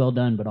really well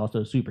done, but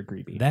also super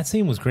creepy. That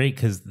scene was great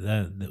because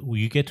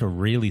you get to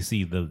really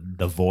see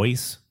the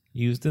voice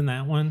used in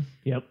that one.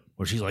 Yep.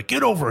 Where she's like,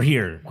 "Get over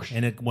here,"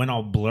 and it went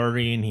all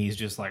blurry, and he's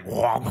just like,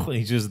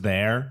 he's just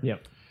there.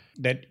 Yep.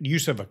 That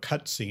use of a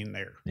cut scene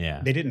there.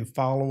 Yeah. They didn't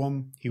follow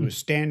him. He was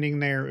standing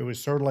there. It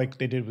was sort of like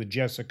they did with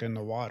Jessica in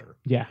the water.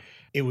 Yeah.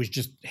 It was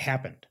just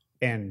happened.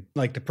 And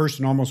like the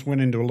person almost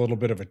went into a little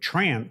bit of a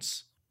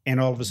trance,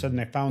 and all of a sudden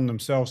they found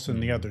themselves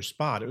in the other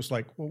spot. It was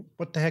like, well,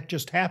 what the heck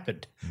just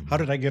happened? How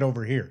did I get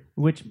over here?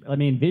 Which, I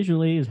mean,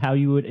 visually is how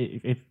you would,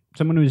 if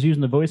someone was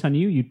using the voice on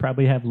you, you'd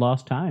probably have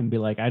lost time. Be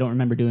like, I don't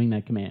remember doing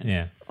that command.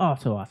 Yeah. Oh,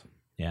 so awesome.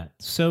 Yeah.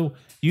 So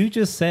you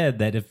just said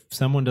that if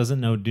someone doesn't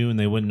know Dune,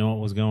 they wouldn't know what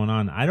was going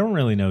on. I don't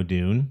really know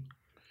Dune,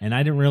 and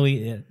I didn't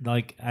really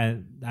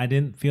I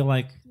didn't feel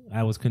like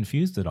I was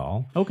confused at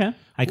all. Okay.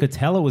 I could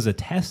tell it was a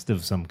test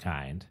of some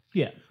kind.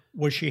 Yeah.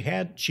 Well, she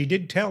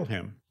did tell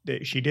him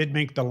that she did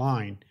make the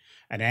line,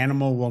 an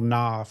animal will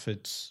gnaw off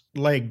its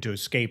leg to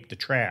escape the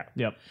trap.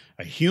 Yep.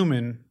 A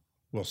human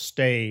will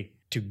stay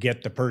to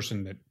get the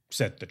person that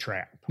set the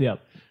trap.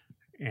 Yep.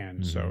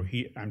 And so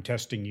I'm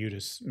testing you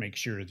to make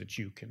sure that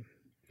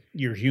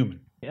you're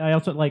human. I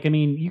also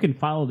you can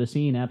follow the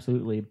scene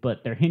absolutely,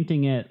 but they're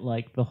hinting at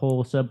like the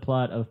whole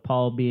subplot of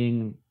Paul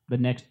being the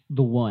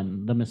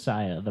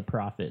Messiah, the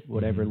prophet,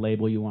 whatever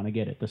label you want to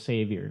get it, the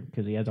savior,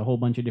 because he has a whole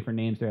bunch of different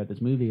names throughout this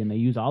movie, and they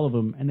use all of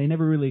them, and they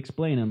never really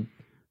explain them.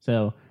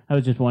 So I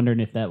was just wondering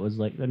if that was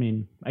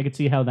I could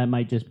see how that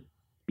might just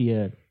be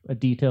a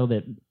detail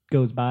that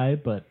goes by,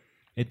 but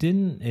It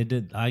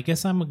did. I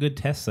guess I'm a good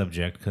test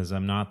subject because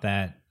I'm not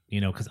that,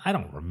 because I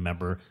don't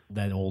remember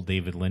that old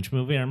David Lynch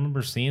movie. I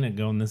remember seeing it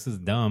going, "This is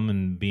dumb,"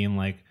 and being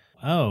like,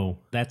 "Oh,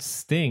 that's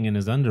Sting in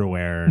his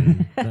underwear."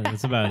 And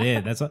that's about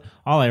it. That's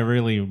all I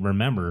really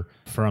remember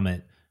from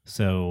it.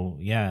 So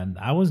yeah,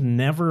 I was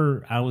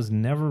never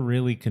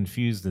really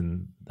confused,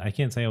 and I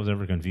can't say I was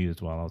ever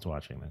confused while I was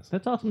watching this.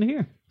 that's awesome to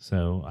hear.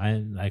 So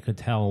I could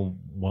tell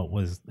what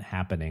was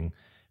happening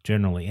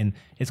generally, and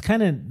it's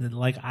kind of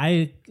like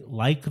I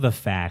like the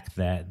fact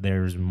that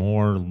there's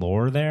more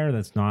lore there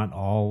that's not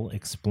all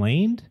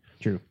explained.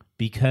 True.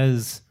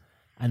 Because,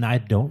 and I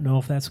don't know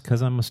if that's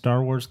because I'm a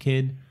Star Wars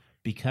kid,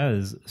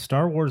 because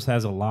Star Wars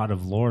has a lot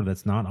of lore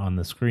that's not on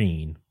the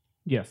screen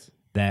Yes.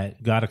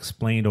 that got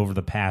explained over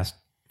the past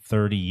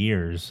 30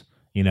 years,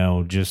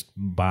 just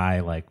by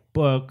like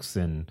books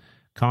and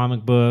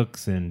comic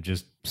books and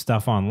just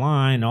stuff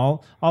online.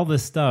 All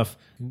this stuff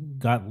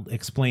got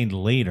explained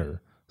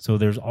later. So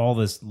there's all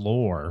this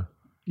lore,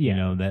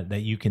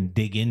 that you can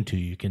dig into.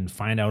 You can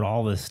find out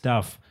all this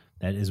stuff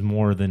that is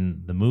more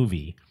than the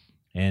movie.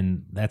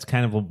 And that's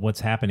kind of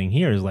what's happening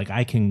here is like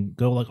I can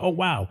go like, oh,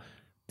 wow,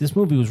 this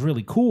movie was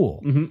really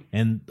cool.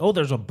 And, oh,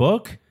 there's a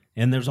book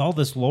and there's all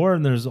this lore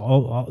and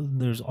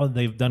there's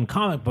they've done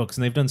comic books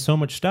and they've done so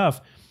much stuff.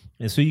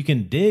 And so you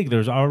can dig.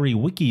 There's already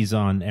wikis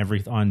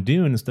on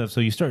Dune and stuff. So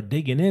you start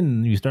digging in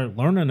and you start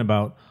learning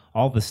about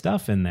all the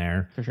stuff in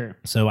there. For sure.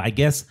 So I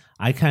guess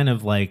I kind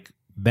of like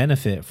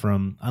benefit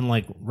from,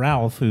 unlike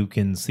Ralph, who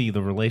can see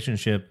the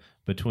relationship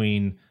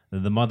between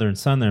the mother and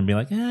son there and be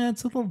like,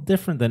 it's a little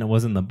different than it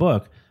was in the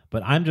book.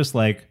 But I'm just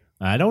like,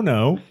 I don't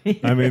know.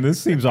 I mean,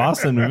 this seems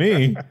awesome to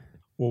me.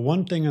 Well,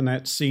 one thing in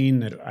that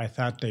scene that I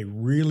thought they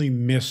really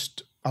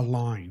missed a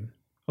line.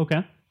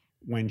 Okay.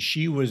 When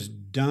she was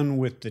done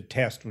with the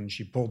test, when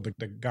she pulled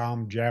the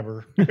gom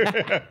jabber,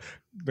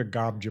 the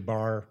gob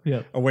jabbar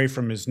away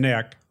from his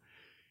neck,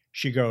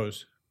 she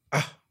goes,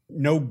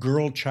 no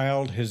girl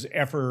child has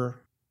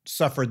ever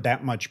suffered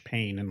that much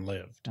pain and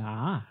lived.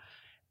 Ah.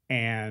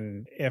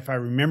 And if I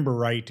remember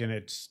right, and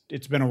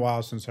it's been a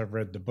while since I've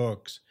read the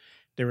books,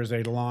 there was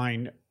a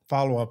line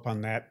follow up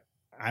on that.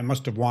 I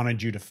must have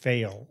wanted you to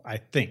fail. I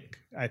think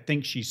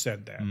she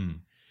said that.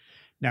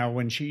 Now,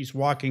 when she's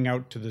walking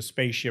out to the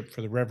spaceship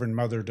for the Reverend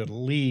Mother to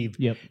leave,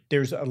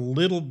 there's a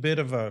little bit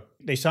of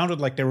they sounded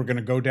like they were going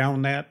to go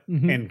down that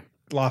and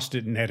lost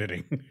it in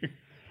editing.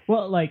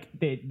 Well, like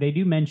they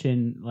do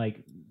mention,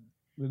 like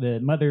the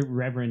Mother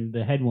Reverend,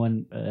 the head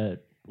one,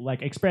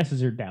 like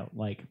expresses her doubt.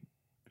 Like,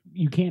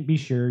 you can't be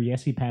sure.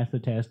 Yes, he passed the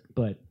test,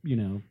 but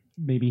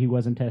maybe he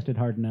wasn't tested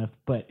hard enough.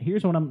 But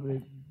here's what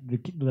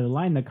the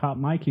line that caught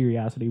my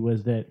curiosity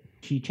was that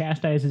she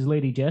chastises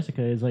Lady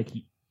Jessica is like,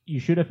 you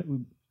should have,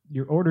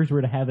 your orders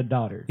were to have a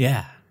daughter.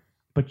 Yeah.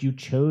 But you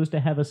chose to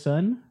have a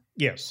son?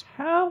 Yes.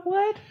 How?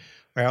 What?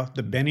 Well,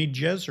 the Bene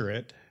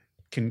Gesserit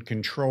can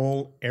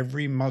control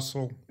every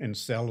muscle and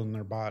cell in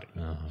their body.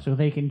 So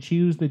they can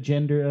choose the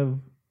gender of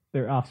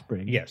their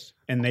offspring. Yes.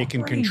 And they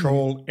can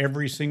control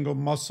every single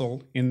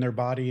muscle in their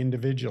body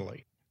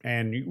individually.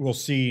 And we'll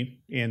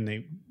see in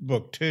the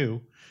book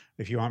 2,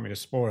 if you want me to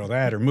spoil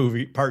that, or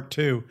movie part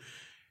 2,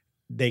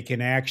 they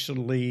can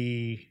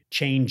actually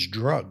change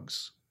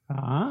drugs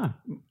on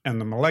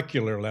the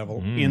molecular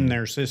level in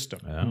their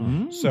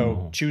system.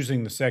 So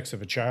choosing the sex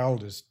of a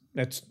child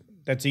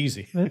that's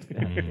easy.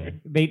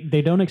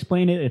 They don't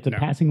explain it. It's a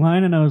passing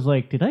line, and I was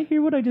like, did I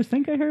hear what I just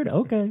think I heard?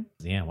 Okay.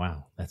 Yeah,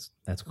 wow. That's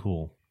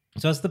cool.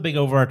 So that's the big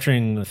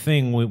overarching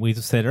thing we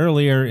said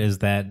earlier, is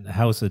that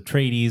House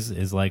Atreides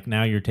is like,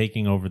 now you're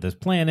taking over this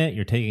planet,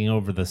 you're taking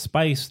over the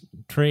spice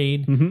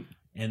trade,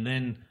 and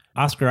then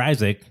Oscar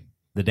Isaac,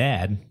 the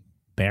dad,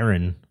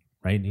 Baron,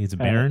 right? He's a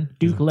Baron?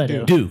 Duke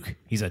Leto. Duke.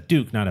 He's a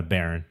Duke, not a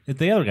Baron.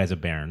 The other guy's a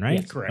Baron, right?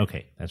 Yes, correct.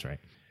 Okay, that's right.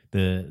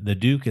 The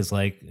Duke is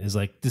like,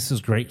 this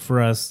is great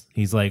for us.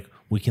 He's like,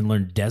 we can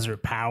learn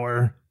desert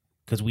power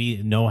because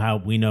we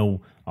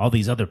know all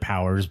these other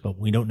powers, but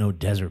we don't know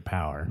desert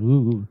power.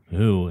 Ooh,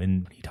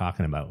 and he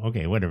talking about,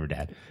 okay, whatever,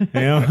 Dad.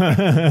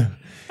 I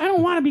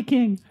don't want to be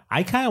king.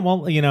 I kind of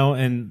won't,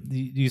 and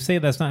you say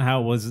that's not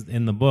how it was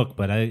in the book,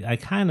 but I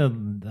kind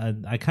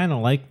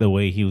of like the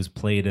way he was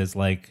played as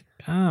like,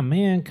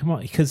 man, come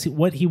on, because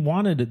what he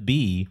wanted to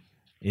be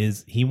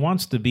is he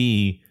wants to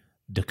be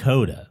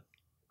Dakota,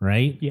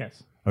 right?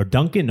 Yes. Or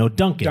Duncan? No,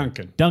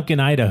 Duncan,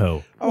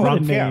 Idaho. Oh,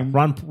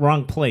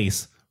 wrong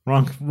place.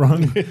 Wrong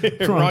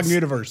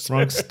universe.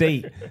 Wrong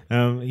state.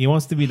 He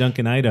wants to be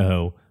Duncan,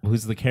 Idaho,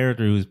 who's the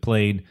character who's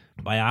played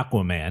by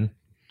Aquaman.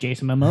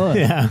 Jason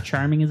Momoa.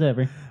 Charming as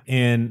ever.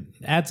 And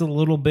adds a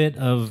little bit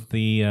of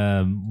the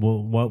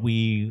what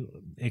we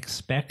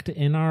expect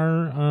in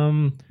our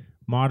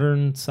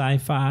modern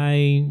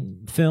sci-fi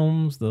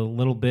films. The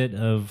little bit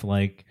of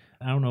like,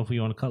 I don't know if you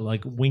want to call it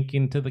like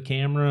winking to the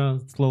camera,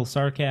 it's a little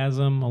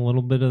sarcasm, a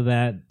little bit of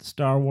that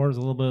Star Wars,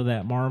 a little bit of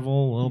that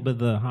Marvel, a little bit of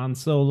the Han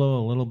Solo,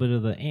 a little bit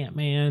of the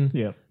Ant-Man.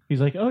 Yeah.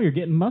 He's like, oh, you're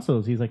getting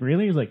muscles. He's like,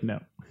 really? He's like, no.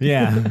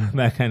 Yeah,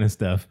 that kind of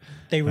stuff.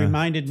 They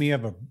reminded me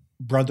of a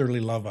brotherly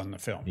love on the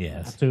film.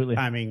 Yes. Absolutely.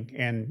 I mean,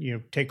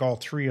 and take all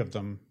 3 of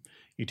them.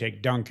 You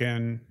take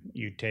Duncan,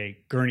 you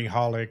take Gurney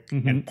Halleck,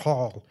 and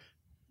Paul.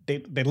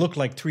 They look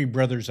like 3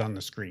 brothers on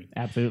the screen.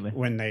 Absolutely.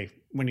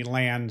 When he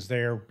lands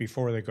there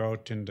before they go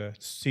out and to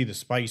see the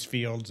spice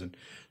fields, and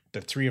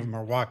the 3 of them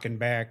are walking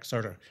back,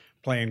 sort of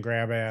playing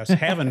grab ass,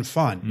 having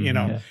fun,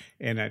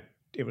 and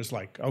it was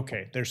like,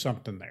 okay, there's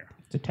something there.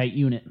 It's a tight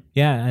unit.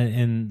 Yeah,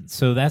 and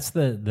so that's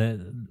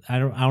the I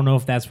don't know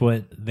if that's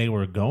what they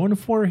were going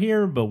for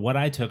here, but what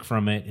I took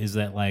from it is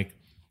that like,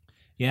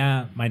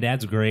 yeah, my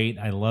dad's great.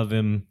 I love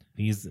him.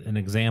 He's an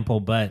example,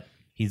 but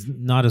he's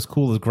not as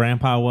cool as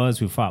Grandpa was,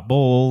 who fought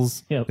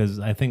bulls. Because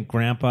I think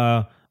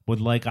Grandpa would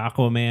like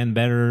Aquaman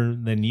better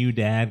than you,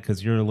 Dad,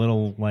 because you're a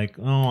little like,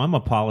 oh, I'm a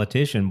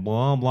politician,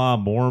 blah blah,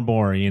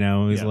 bore.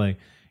 He's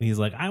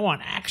like, I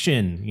want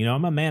action.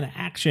 I'm a man of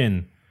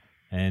action.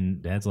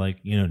 And Dad's like,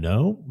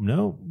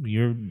 no,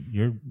 you're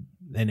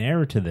an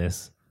heir to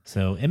this.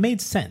 So it made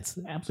sense.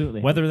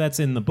 Absolutely. Whether that's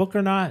in the book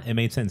or not, it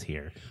made sense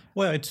here.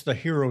 Well, it's the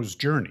hero's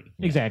journey.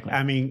 Exactly.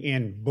 I mean,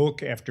 in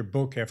book after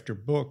book after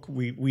book,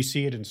 we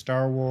see it in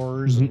Star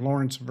Wars and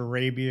Lawrence of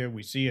Arabia.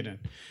 We see it in,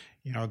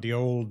 the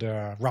old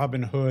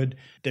Robin Hood.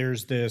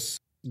 There's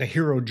the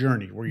hero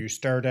journey where you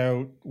start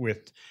out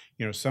with,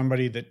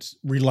 somebody that's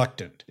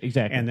reluctant.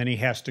 Exactly. And then he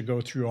has to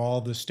go through all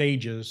the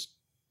stages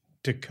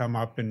to come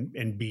up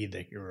and be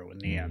the hero in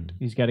the end.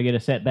 He's got to get a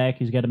setback.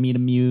 He's got to meet a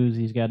muse.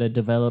 He's got to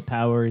develop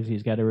powers.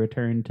 He's got to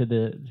return to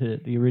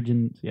the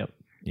origins. Yep.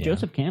 Yeah.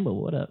 Joseph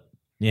Campbell, what up?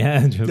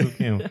 Yeah, Joseph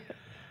Campbell.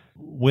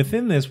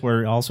 Within this,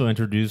 we're also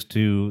introduced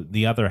to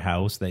the other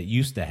house that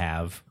used to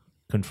have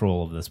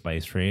control of the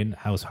spice trade,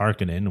 House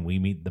Harkonnen, and we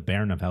meet the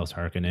Baron of House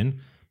Harkonnen,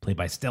 played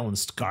by Stellan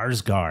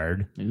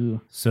Skarsgård.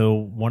 Ooh. So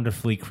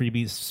wonderfully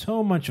creepy.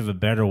 So much of a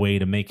better way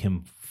to make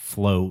him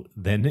float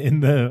than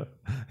in the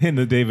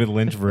David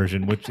Lynch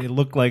version, which it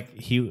looked like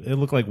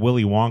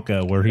Willy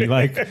Wonka, where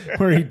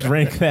he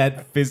drank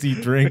that fizzy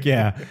drink.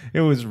 Yeah,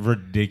 it was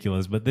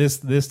ridiculous. But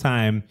this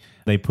time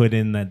they put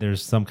in that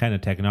there's some kind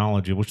of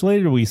technology, which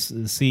later we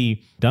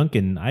see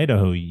Duncan,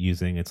 Idaho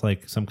using. It's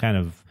like some kind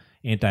of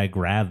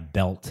anti-grav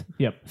belt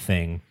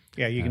thing.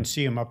 Yeah, you can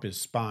see him up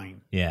his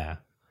spine. Yeah.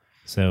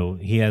 So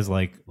he has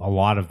like a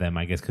lot of them,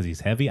 I guess, because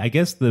he's heavy. I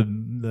guess the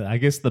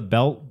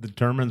belt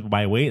determines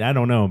by weight. I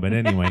don't know, but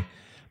anyway.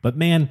 But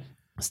man,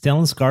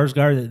 Stellan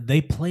Skarsgård,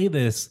 they play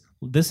this.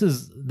 This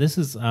is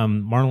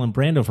Marlon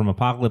Brando from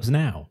Apocalypse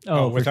Now.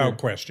 Oh, for without sure.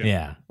 question.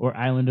 Yeah, Or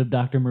Island of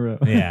Dr. Moreau.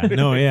 yeah,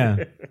 no,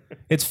 yeah.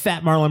 It's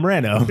Fat Marlon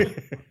Brando.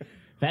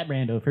 Fat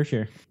Brando, for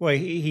sure. Well,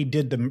 he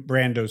did the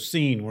Brando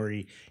scene where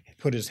he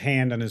put his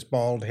hand on his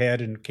bald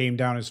head and came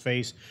down his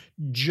face,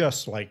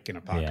 just like in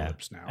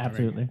Apocalypse Now.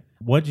 Absolutely.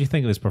 What did you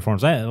think of this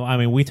performance? I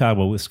mean, we talk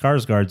about with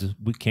Skarsgård,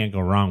 we can't go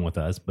wrong with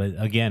us. But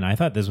again, I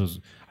thought this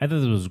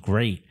was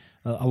great.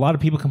 A lot of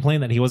people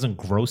complain that he wasn't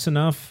gross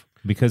enough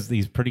because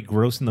he's pretty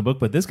gross in the book,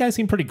 but this guy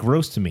seemed pretty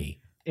gross to me.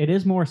 It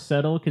is more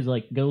subtle because,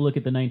 like, go look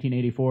at the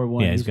 1984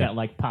 one. Yeah, he's got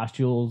like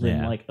pustules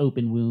and like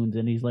open wounds,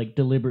 and he's like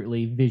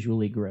deliberately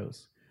visually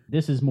gross.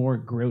 This is more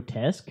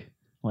grotesque.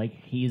 Like,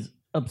 he's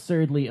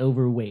absurdly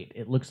overweight.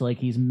 It looks like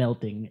he's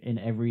melting in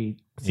every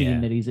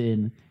scene that he's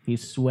in.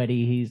 He's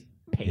sweaty. He's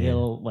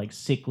pale, like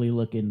sickly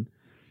looking,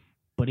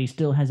 but he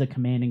still has a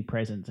commanding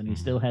presence, and he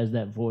still has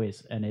that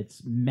voice, and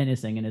it's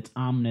menacing and it's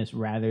ominous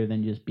rather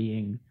than just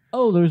being,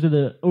 oh, those are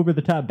the over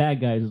the top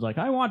bad guys. It's like,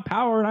 I want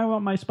power and I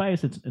want my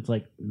spice. It's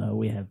like, no,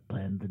 we have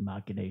plans and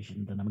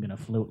machinations, and I'm gonna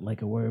float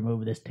like a worm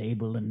over this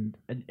table and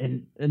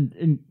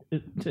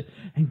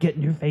get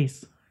in your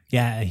face.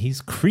 Yeah,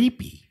 he's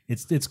creepy.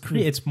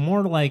 It's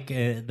more like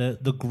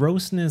the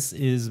grossness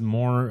is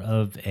more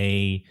of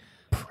a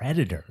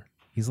predator.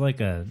 He's like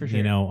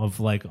of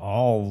like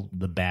all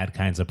the bad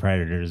kinds of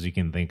predators you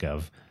can think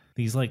of.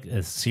 He's like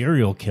a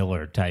serial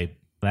killer type.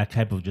 That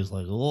type of just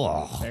like,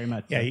 oh, Very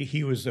much. Yeah, so.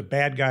 he was a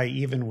bad guy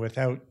even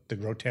without the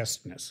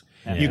grotesqueness.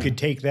 Yeah. You could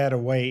take that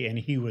away, and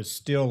he was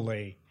still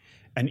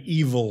an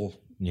evil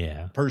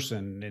yeah,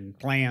 person and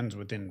plans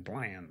within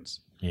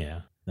plans.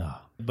 yeah.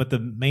 Oh. But the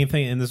main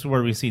thing, and this is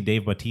where we see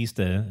Dave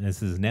Bautista as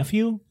his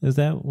nephew. Is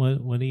that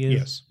what he is?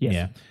 Yes. Yes.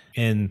 Yeah.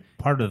 And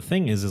part of the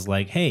thing is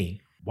like,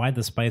 hey, why'd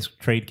the spice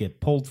trade get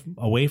pulled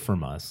away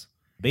from us?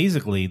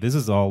 Basically, this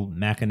is all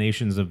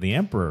machinations of the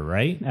Emperor,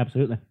 right?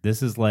 Absolutely.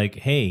 This is like,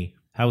 hey,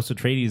 House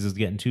Atreides is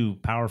getting too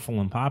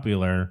powerful and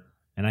popular,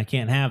 and I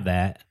can't have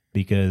that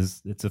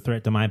because it's a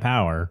threat to my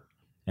power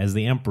as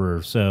the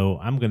Emperor. So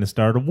I'm going to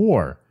start a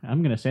war.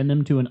 I'm going to send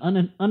them to an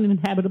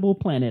uninhabitable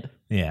planet.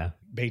 Yeah.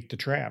 Bait the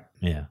trap.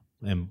 Yeah,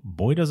 and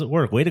boy, does it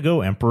work! Way to go,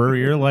 Emperor!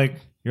 You're like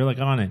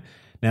on it.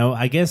 Now,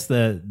 I guess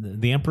the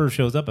Emperor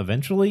shows up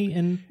eventually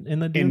in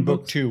the Dune In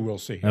book books? 2, we'll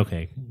see.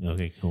 Okay,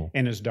 cool.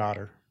 And his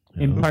daughter.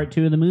 In part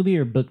 2 of the movie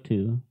or book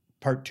 2?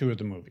 Part 2 of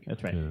the movie.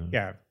 That's right.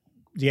 Yeah.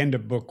 The end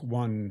of book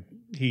 1,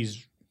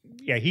 he's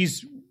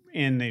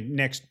in the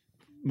next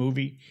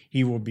movie.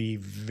 He will be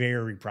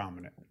very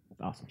prominent.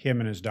 Awesome.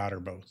 Him and his daughter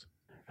both.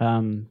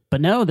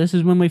 But no, this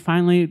is when we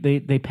finally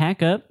they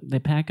pack up. They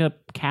pack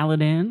up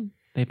Caladan.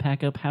 They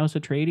pack up House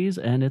Atreides,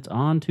 and it's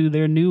on to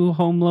their new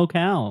home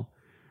locale,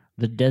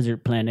 the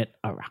desert planet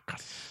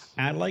Arrakis.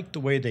 I like the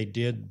way they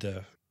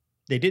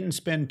didn't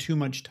spend too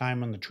much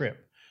time on the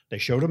trip. They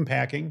showed him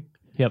packing.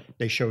 Yep.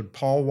 They showed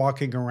Paul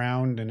walking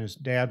around and his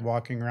dad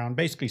walking around,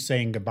 basically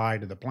saying goodbye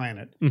to the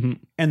planet. Mm-hmm.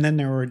 And then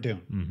they were at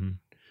Dune. Mm-hmm.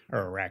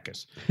 Or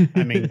Arrakis.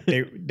 I mean,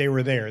 they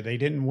were there. They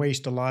didn't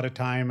waste a lot of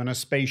time on a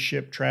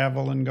spaceship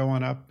travel and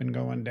going up and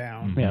going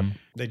down. Yep.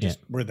 They just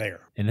were there.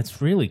 And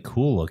it's really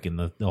cool looking.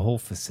 The whole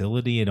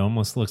facility, it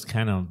almost looks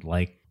kind of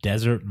like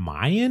desert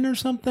Mayan or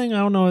something. I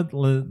don't know.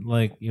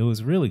 It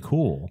was really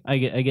cool. I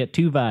get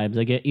two vibes.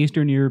 I get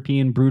Eastern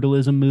European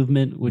brutalism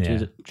movement, which Yeah.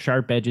 is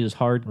sharp edges,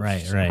 hard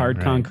Right.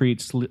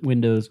 concrete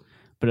windows.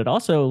 But it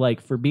also,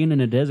 like, for being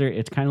in a desert,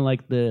 it's kind of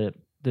like the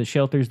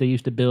shelters they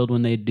used to build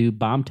when they do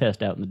bomb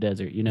test out in the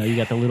desert. You know, you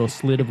got the little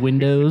slit of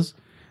windows.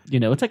 You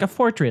know, it's like a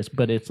fortress,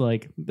 but it's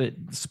like the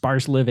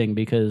sparse living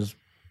because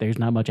there's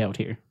not much out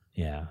here.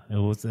 Yeah, it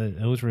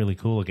was really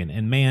cool looking.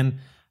 And man,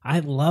 I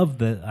love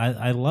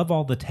I love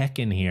all the tech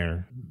in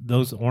here.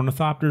 Those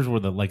ornithopters were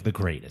the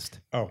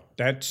greatest. Oh,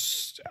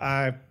 that's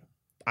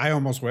I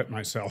almost wet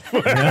myself.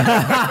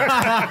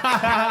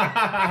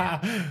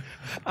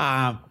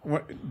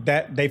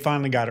 That they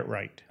finally got it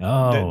right.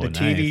 Oh, the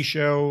TV nice.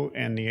 show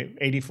and the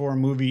 '84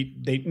 movie,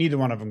 neither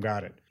one of them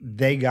got it.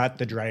 They got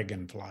the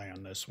dragonfly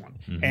on this one,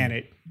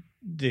 and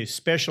the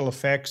special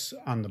effects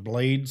on the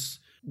blades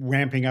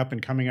ramping up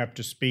and coming up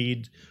to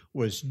speed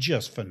was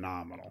just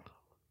phenomenal.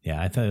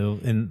 Yeah, I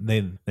thought, and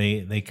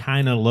they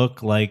kind of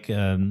look like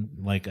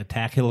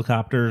attack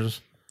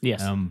helicopters.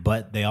 Yes.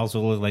 But they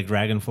also look like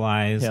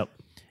dragonflies. Yep.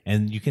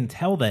 And you can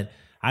tell that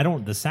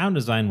the sound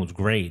design was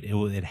great.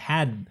 It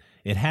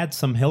had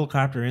some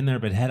helicopter in there,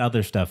 but it had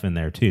other stuff in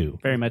there too.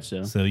 Very much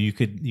so. So you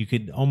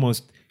could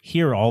almost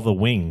hear all the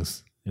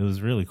wings. It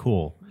was really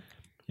cool.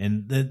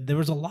 And there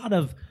was a lot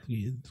of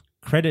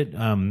credit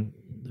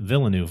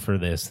Villeneuve for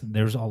this.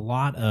 There's a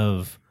lot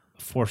of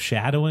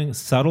foreshadowing,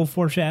 subtle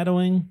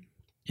foreshadowing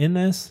in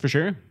this. For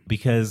sure.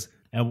 Because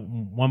at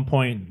one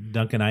point,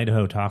 Duncan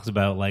Idaho talks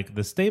about like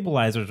the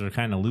stabilizers are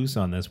kind of loose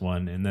on this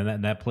one, and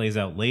then that plays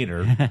out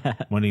later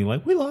when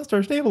we lost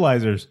our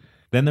stabilizers.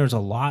 Then there's a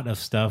lot of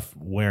stuff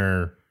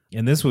where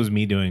And this was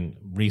me doing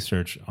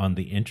research on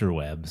the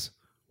interwebs,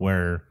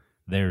 where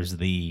there's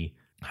the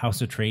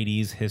House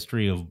Atreides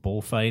history of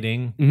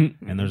bullfighting,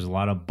 and there's a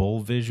lot of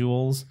bull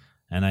visuals.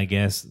 And I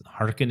guess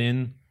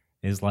Harkonnen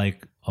is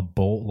like a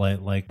bull,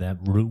 like that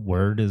root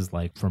word is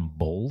like from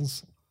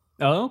bulls.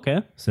 Oh,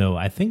 okay. So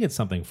I think it's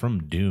something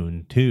from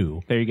Dune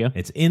too. There you go.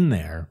 It's in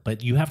there,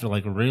 but you have to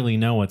like really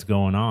know what's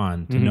going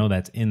on to know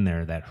that's in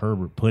there, that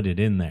Herbert put it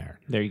in there.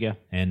 There you go.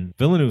 And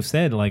Villeneuve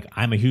said, like,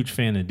 I'm a huge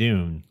fan of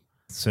Dune.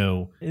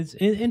 So it's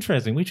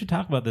interesting. We should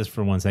talk about this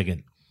for 1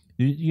 second.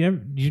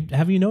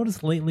 Have you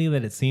noticed lately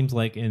that it seems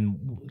like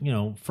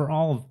for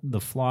all of the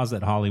flaws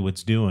that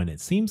Hollywood's doing, it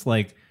seems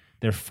like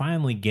they're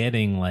finally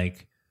getting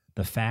like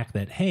the fact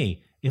that,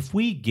 hey, if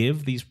we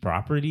give these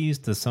properties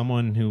to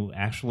someone who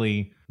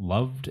actually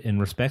loved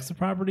and respects the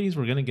properties,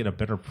 we're going to get a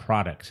better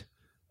product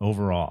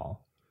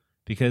overall.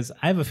 Because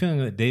I have a feeling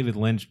that David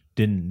Lynch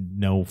didn't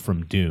know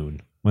from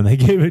Dune when they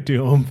gave it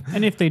to him.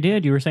 And if they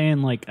did, you were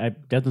saying, like,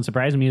 it doesn't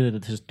surprise me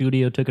that the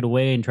studio took it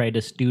away and tried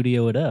to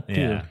studio it up,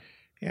 too. Yeah.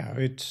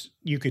 Yeah,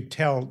 you could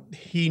tell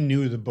he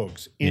knew the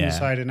books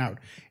inside and out.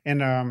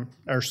 And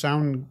our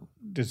sound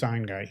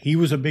design guy, he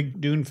was a big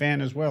Dune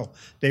fan as well.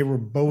 They were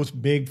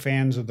both big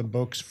fans of the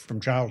books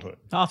from childhood.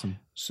 Awesome.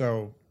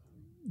 So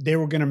they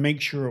were going to make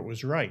sure it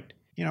was right.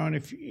 And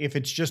if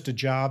it's just a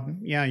job,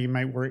 yeah, you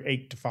might work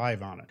 8 to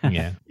 5 on it.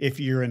 Yeah. If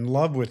you're in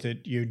love with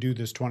it, you do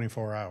this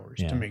 24 hours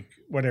Yeah. to make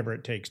whatever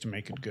it takes to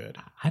make it good.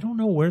 I don't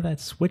know where that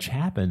switch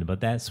happened, but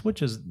that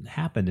switch has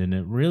happened, and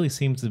it really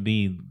seems to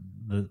be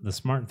the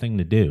smart thing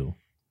to do.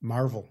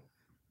 Marvel.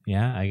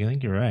 Yeah, I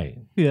think you're right.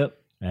 Yep.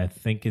 I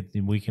think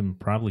we can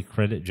probably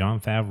credit Jon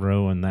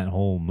Favreau and that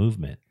whole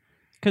movement.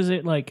 Because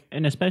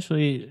and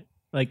especially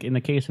like in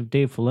the case of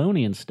Dave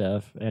Filoni and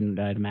stuff, and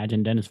I'd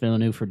imagine Denis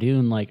Villeneuve for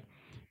Dune, like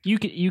you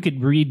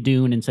could read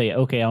Dune and say,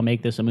 okay, I'll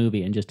make this a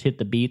movie, and just hit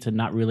the beats and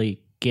not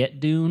really get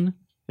Dune.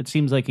 It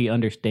seems like he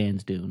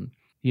understands Dune,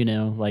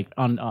 like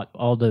on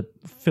all the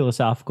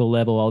philosophical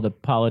level, all the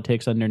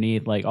politics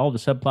underneath, like all the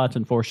subplots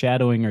and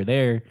foreshadowing are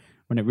there.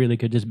 When it really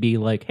could just be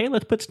like, hey,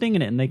 let's put Sting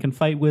in it and they can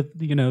fight with,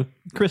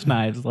 Chris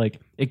knives. Like,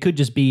 it could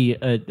just be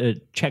a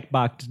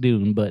checkbox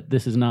Dune, but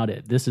this is not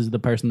it. This is the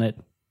person that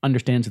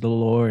understands the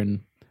lore and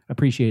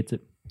appreciates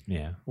it.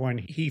 Yeah. When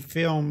he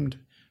filmed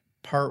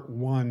part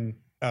 1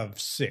 of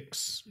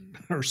 6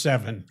 or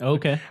 7,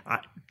 Okay.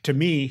 to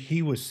me,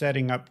 he was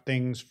setting up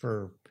things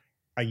for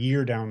a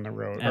year down the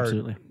road.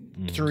 Absolutely.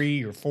 Or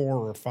 3 or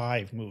 4 or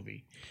 5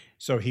 movie.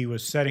 So he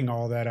was setting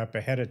all that up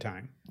ahead of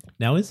time.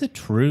 Now, is it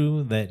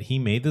true that he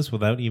made this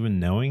without even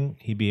knowing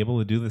he'd be able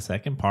to do the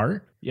second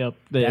part? Yep.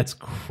 That's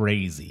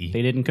crazy.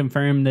 They didn't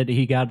confirm that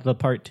he got the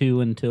part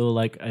 2 until,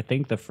 I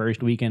think the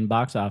first weekend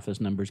box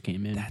office numbers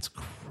came in. That's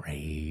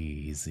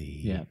crazy.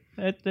 Yeah.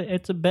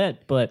 It's a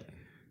bet, but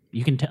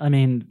you can tell,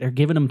 they're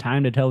giving him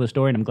time to tell the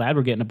story, and I'm glad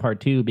we're getting a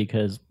part 2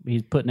 because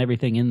he's putting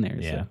everything in there.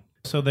 Yeah.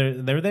 So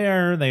they're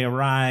there, they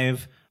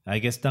arrive. I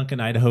guess Duncan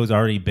Idaho's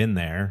already been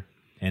there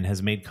and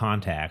has made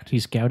contact. He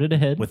scouted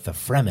ahead with the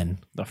Fremen.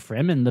 The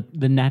Fremen,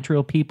 the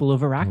natural people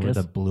of Arrakis. Or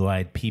the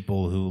blue-eyed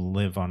people who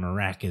live on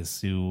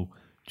Arrakis who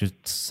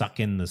just suck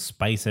in the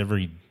spice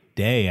every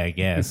day, I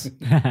guess.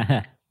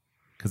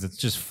 Because it's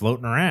just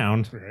floating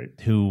around. Right.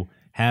 Who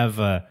have,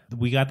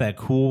 we got that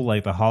cool,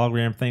 the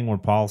hologram thing where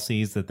Paul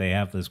sees that they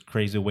have this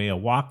crazy way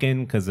of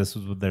walking because this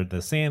is the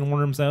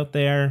sandworms out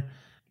there.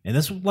 And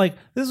this is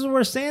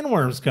where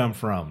sandworms come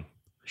from.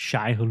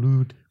 Shai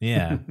Hulud.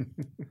 Yeah.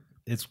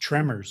 It's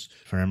Tremors.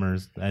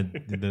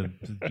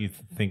 You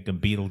think of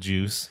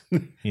Beetlejuice,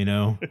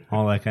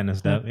 all that kind of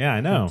stuff. Yeah, I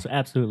know.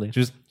 Absolutely.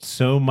 Just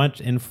so much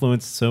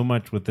influence, so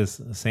much with this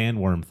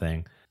sandworm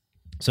thing.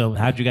 So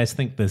how'd you guys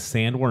think the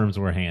sandworms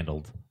were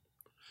handled?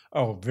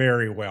 Oh,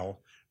 very well.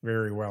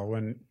 Very well.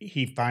 When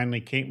he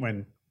finally came,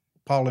 when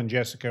Paul and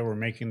Jessica were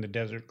making the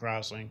desert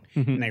crossing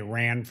and they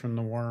ran from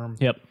the worm.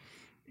 Yep.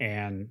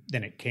 And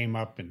then it came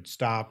up and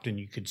stopped and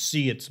you could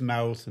see its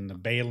mouth and the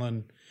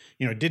Balin.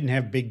 It didn't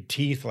have big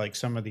teeth like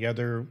some of the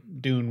other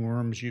dune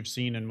worms you've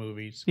seen in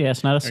movies. Yeah,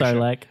 it's not a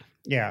sarlacc.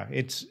 Yeah,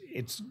 it's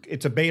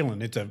a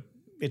Balin. It's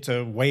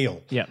a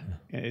whale. Yeah,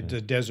 it's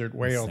a desert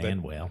whale.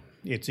 Sand whale.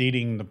 It's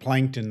eating the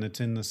plankton that's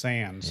in the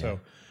sand. Yeah. So,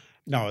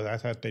 no, I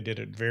thought they did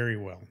it very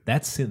well.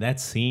 That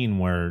scene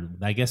where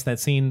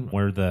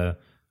the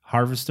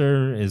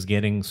harvester is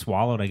getting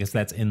swallowed. I guess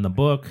that's in the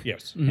book.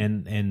 Yes,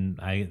 and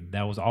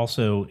that was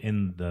also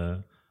in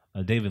the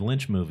David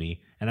Lynch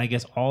movie. And I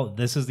guess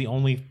this is the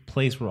only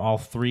place where all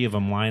 3 of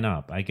them line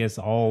up. I guess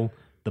all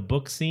the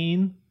book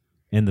scene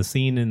and the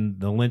scene in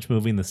the Lynch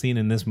movie and the scene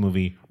in this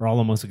movie are all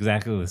almost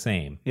exactly the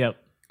same. Yep.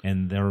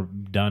 And they're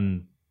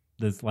done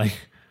this like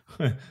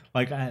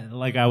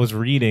I was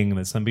reading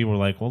that some people were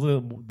like, well,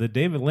 the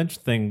David Lynch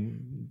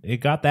thing,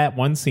 it got that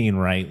one scene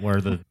right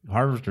where the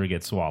harvester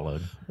gets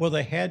swallowed. Well,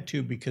 they had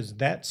to because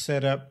that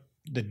set up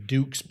the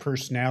Duke's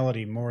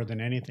personality more than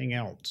anything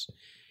else.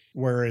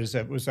 Whereas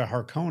it was a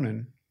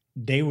Harkonnen,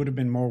 they would have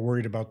been more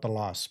worried about the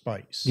lost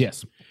spice.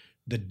 Yes.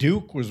 The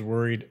Duke was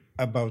worried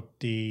about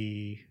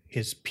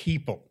his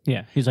people.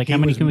 Yeah. He's like, how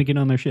many can we get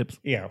on their ships?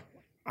 Yeah.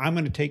 I'm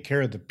going to take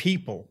care of the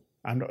people,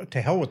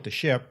 to hell with the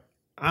ship.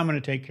 I'm going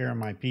to take care of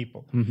my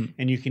people.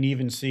 And you can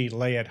even see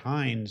Layat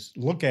Hines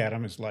look at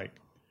him as like,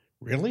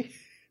 really?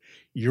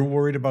 You're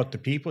worried about the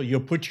people?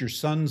 You'll put your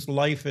son's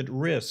life at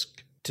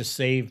risk to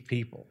save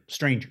people,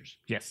 strangers.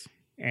 Yes.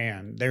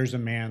 And there's a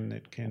man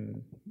that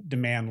can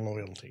demand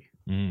loyalty.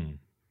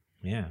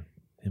 Yeah,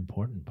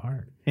 important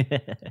part.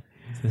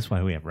 That's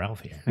why we have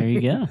Ralph here. There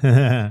you go.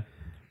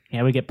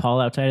 Yeah, we get Paul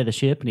outside of the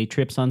ship, and he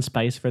trips on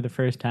Spice for the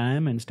first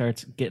time and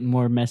starts getting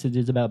more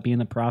messages about being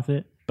the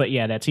prophet. But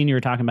yeah, that scene you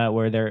were talking about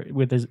where they're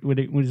with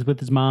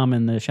his mom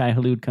and the Shai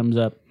Hulud comes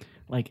up,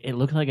 like it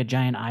looks like a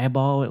giant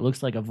eyeball, it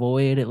looks like a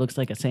void, it looks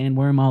like a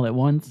sandworm all at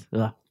once.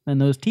 Ugh. And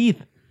those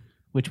teeth,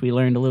 which we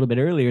learned a little bit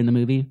earlier in the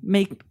movie,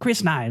 make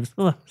Chris knives.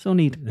 Ugh, so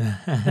neat.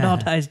 It all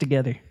ties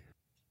together.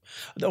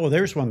 Oh,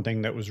 there's one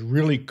thing that was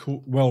really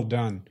cool, well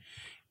done,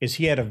 is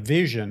he had a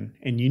vision,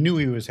 and you knew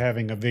he was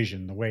having a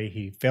vision, the way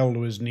he fell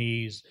to his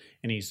knees,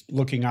 and he's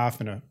looking off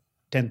in a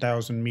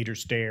 10,000 meter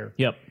stare.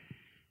 Yep.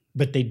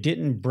 But they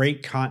didn't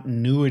break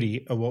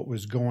continuity of what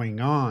was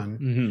going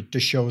on to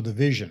show the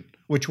vision,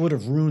 which would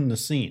have ruined the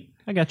scene.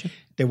 I got you.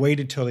 They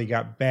waited till he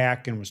got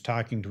back and was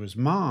talking to his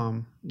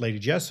mom, Lady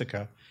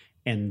Jessica,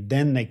 and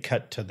then they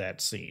cut to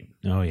that scene.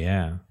 Oh,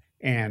 yeah.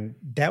 And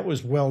that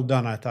was well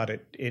done. I thought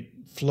it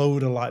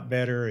flowed a lot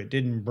better. It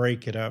didn't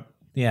break it up.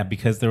 Yeah,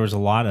 because there was a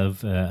lot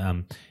of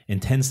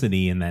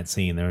intensity in that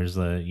scene. There's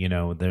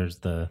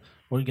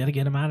we got to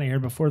get him out of here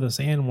before the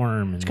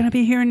sandworm. It's going to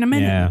be here in a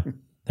minute.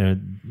 Yeah.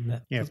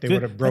 If they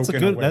would have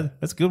broken away.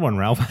 That's a good one,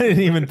 Ralph. I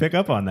didn't even pick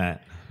up on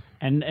that.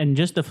 And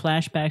just the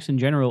flashbacks in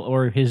general,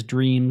 or his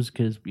dreams,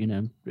 because,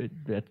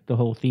 the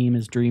whole theme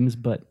is dreams,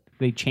 but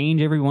they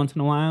change every once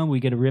in a while.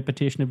 We get a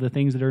repetition of the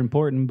things that are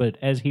important, but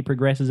as he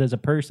progresses as a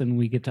person,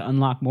 we get to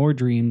unlock more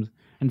dreams,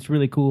 and it's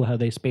really cool how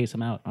they space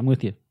them out. I'm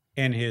with you.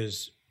 And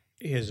his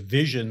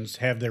visions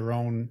have their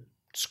own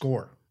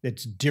score.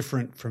 It's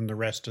different from the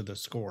rest of the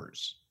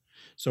scores.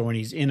 So when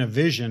he's in a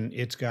vision,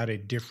 it's got a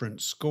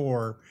different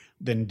score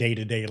than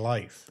day-to-day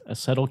life. A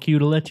subtle cue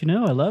to let you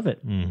know. I love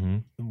it. Mm-hmm.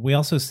 We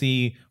also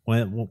see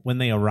when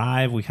they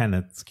arrive, we kind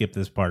of skip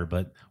this part,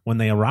 but when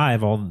they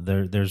arrive,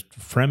 there's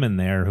Fremen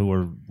there who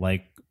are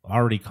like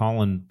already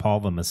calling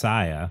Paul the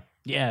Messiah.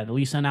 Yeah, the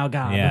Lisan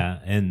al-Gaib. Yeah,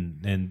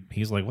 and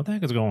he's like, what the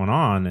heck is going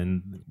on?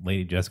 And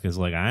Lady Jessica's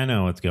like, I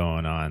know what's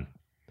going on.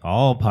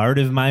 All part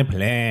of my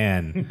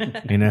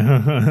plan,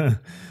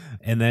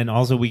 And then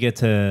also we get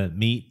to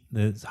meet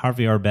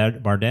Javier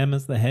Bardem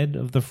as the head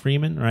of the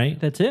Freeman, right?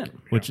 That's it.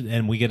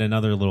 And we get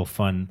another little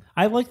fun.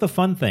 I like the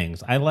fun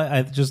things.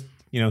 I just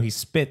he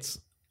spits.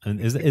 And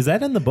is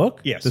that in the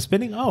book? Yes. The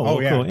spitting. Oh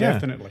yeah, cool.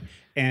 Definitely.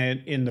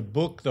 And in the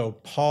book though,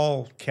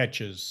 Paul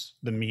catches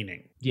the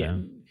meaning. Yeah.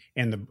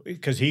 And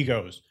because he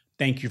goes,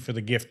 "Thank you for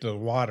the gift of the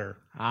water."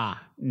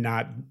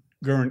 Not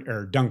Gurn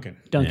or Duncan.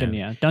 Duncan,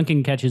 yeah.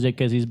 Duncan catches it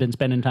because he's been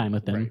spending time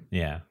with them. Right.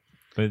 Yeah,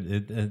 but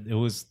it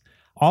was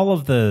all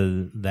of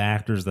the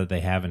actors that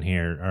they have in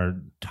here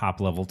are top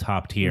level,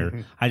 top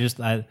tier.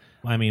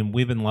 I mean,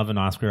 we've been loving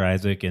Oscar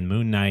Isaac and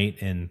Moon Knight,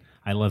 and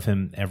I love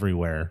him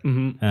everywhere.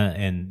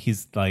 And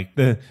he's like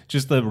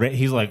he's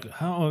like,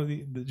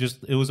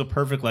 it was a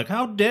perfect like,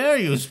 how dare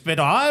you spit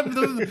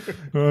on?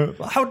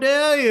 How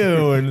dare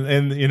you?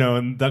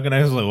 And Duncan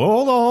I was like,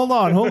 hold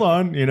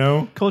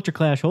on. Culture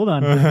clash. Hold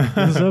on.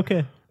 This is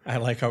okay. I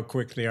like how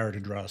quick they are to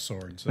draw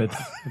swords. It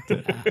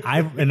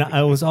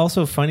was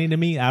also funny to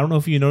me. I don't know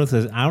if you noticed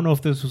this. I don't know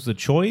if this was a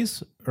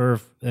choice or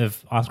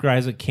if Oscar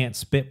Isaac can't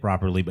spit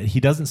properly, but he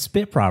doesn't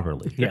spit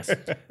properly. Yes.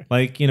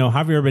 Like,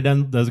 Javier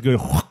Bardem does good,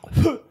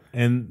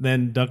 and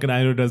then Duncan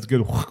Idaho does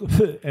good,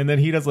 and then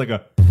he does like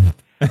a.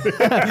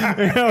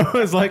 It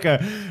was like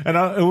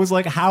it was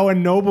like how a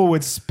noble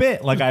would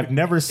spit. Like I've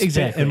never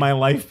spit in my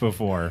life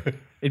before.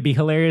 It'd be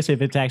hilarious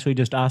if it's actually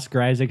just Oscar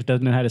Isaac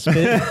doesn't know how to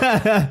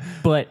spit.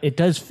 But it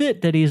does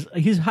fit that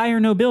he's higher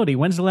nobility.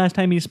 When's the last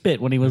time he spit?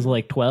 When he was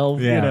like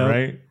 12? Yeah,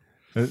 right?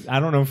 I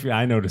don't know if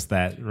I noticed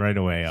that right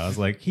away. I was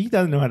like, he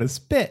doesn't know how to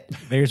spit.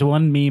 There's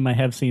one meme I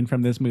have seen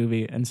from this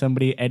movie, and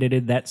somebody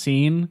edited that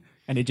scene,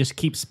 and it just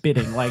keeps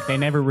spitting. Like, they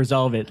never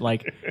resolve it.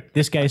 Like,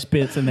 this guy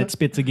spits, and then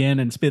spits again,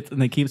 and spits,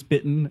 and they keep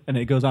spitting, and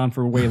it goes on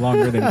for way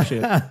longer than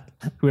shit.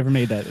 Whoever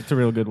made that, it's a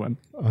real good one.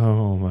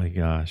 Oh, my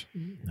gosh.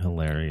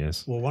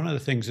 Hilarious. Well, one of the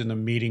things in the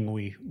meeting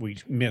we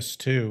missed,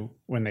 too,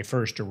 when they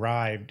first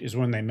arrived, is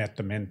when they met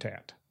the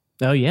Mentat.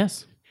 Oh,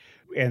 yes.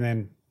 And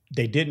then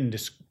they didn't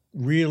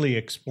really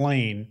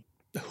explain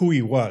who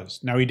he was.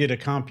 Now, he did a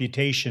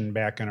computation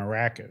back in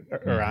Iraq, in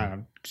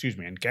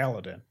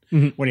Caladan,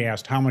 when he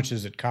asked, how much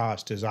does it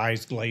cost? His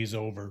eyes glaze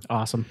over.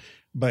 Awesome.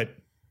 But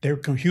they're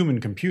human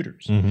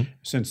computers.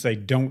 Since they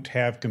don't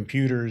have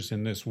computers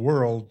in this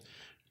world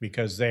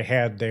because they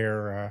had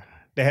their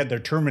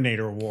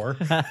Terminator War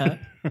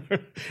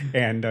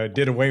and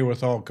did away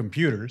with all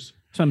computers.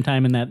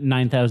 Sometime in that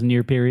 9,000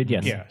 year period,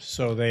 yes. Yeah,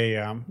 so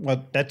they,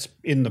 that's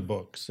in the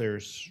books.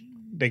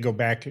 They go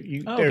back.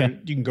 You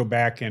can go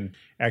back and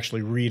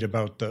actually read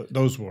about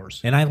those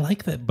wars. And I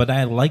like that, but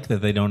I like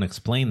that they don't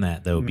explain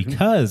that though,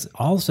 because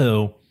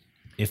also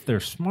if they're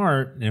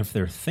smart and if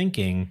they're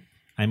thinking,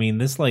 I mean,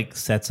 this like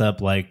sets up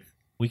like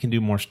we can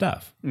do more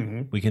stuff.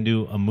 We can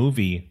do a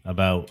movie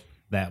about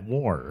that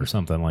war or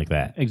something like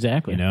that.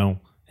 Exactly. You know,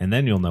 and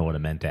then you'll know what a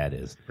mentat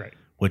is. Right.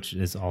 Which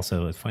is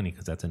also, it's funny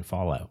because that's in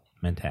Fallout.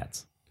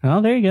 Mentats.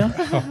 Oh, there you go. Which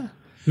is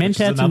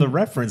Mentats another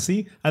reference.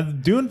 See,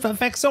 Dune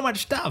affects so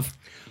much stuff.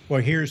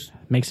 Well, here's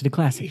makes it a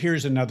classic.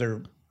 here's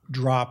another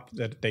drop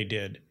that they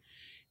did.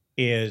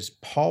 Is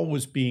Paul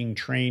was being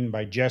trained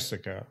by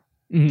Jessica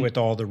with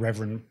all the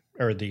Reverend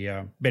or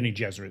the Bene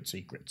Gesserit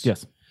secrets.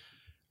 Yes.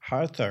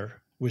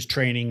 Arthur was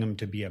training him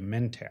to be a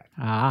mentat.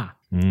 Ah.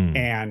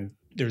 And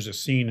there's a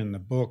scene in the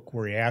book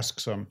where he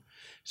asks him,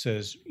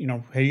 says, you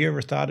know, have you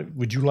ever thought,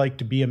 would you like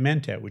to be a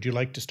mentat? Would you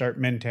like to start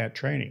mentat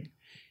training?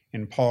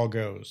 And Paul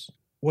goes,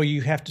 well,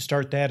 you have to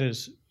start that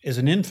as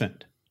an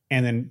infant.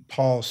 And then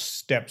Paul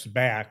steps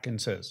back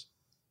and says,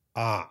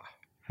 I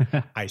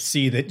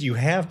see that you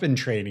have been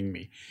training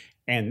me.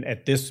 And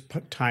at this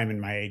time in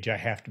my age, I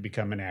have to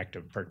become an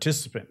active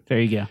participant. There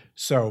you go.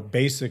 So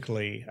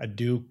basically, a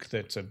Duke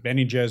that's a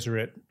Bene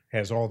Gesserit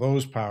has all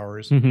those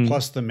powers,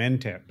 plus the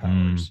mentat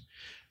powers.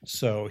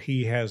 So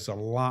he has a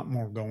lot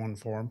more going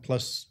for him,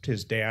 plus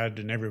his dad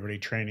and everybody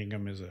training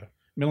him as a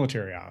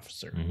military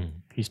officer.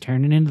 He's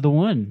turning into the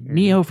one.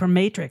 Neo from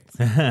Matrix.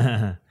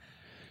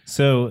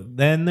 So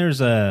then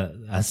there's a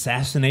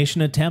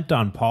assassination attempt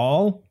on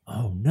Paul.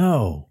 Oh,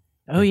 no.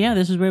 Oh, yeah.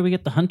 This is where we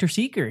get the Hunter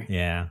Seeker.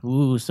 Yeah,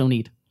 Ooh, so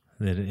neat.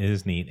 it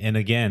is neat. And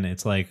again,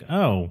 it's like,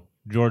 oh,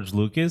 George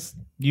Lucas,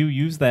 you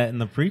used that in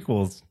the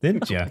prequels,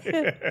 didn't you?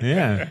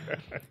 Yeah.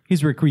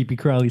 He's where creepy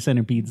crawly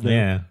centipedes, though.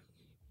 Yeah.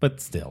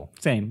 But still.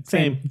 Same.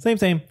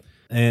 Same.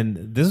 And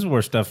this is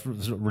where stuff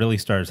really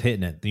starts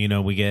hitting it. You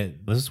know, this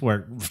is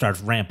where it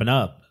starts ramping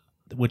up,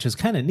 which is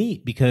kind of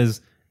neat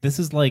because this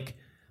is like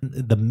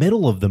the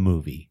middle of the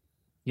movie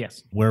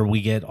Yes. where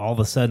we get all of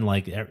a sudden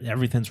like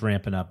everything's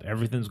ramping up,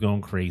 everything's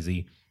going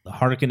crazy.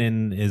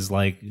 Harkonnen is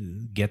like,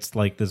 gets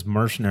like this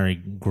mercenary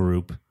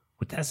group,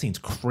 but that scene's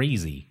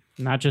crazy.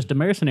 Not just a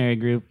mercenary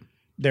group.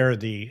 They're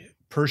the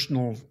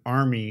personal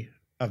army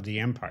of the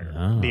Empire,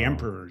 the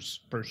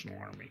Emperor's personal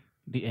army.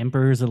 The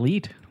Emperor's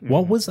elite.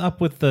 What was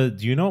up with do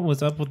you know what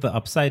was up with the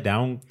upside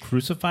down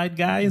crucified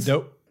guys?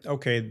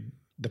 Okay,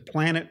 the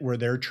planet where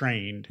they're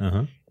trained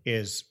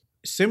is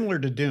similar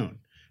to Dune,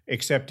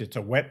 except it's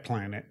a wet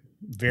planet,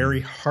 very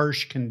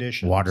harsh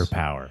conditions. Water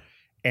power.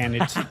 And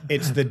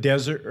it's the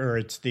desert, or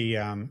it's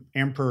the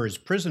Emperor's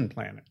prison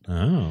planet.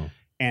 Oh.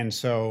 And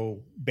so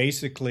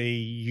basically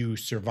you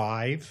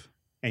survive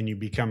and you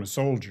become a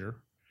soldier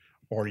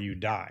or you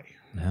die.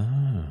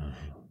 Oh.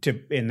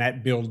 And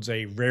that builds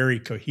a very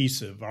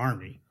cohesive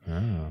army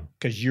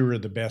because you were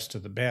the best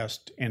of the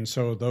best. And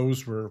so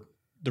those were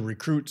the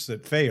recruits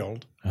that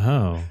failed.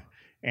 Oh.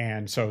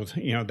 And so,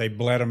 you know, they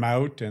bled them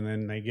out and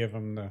then they give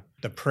them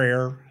the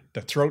prayer, the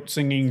throat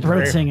singing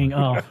Throat prayer. singing.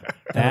 Oh,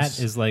 That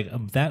is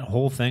like that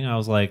whole thing. I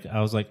was like,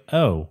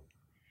 oh,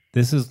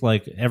 this is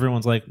like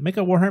everyone's like, make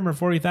a Warhammer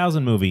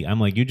 40,000 movie.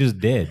 I'm like, you just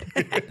did.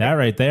 That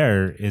right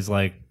there is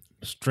like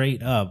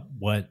straight up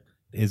what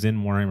is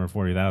in Warhammer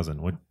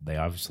 40,000, what they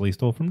obviously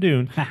stole from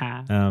Dune.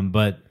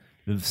 But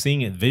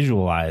seeing it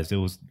visualized, that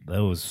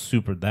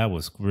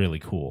was really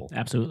cool.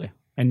 absolutely.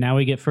 And now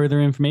we get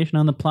further information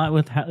on the plot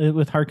with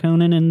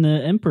Harkonnen and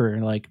the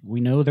Emperor. Like,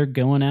 we know they're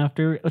going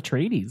after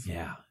Atreides.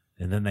 Yeah,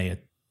 and then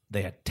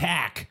they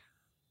attack.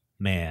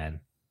 Man,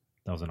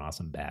 that was an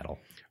awesome battle.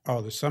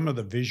 Oh, some of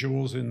the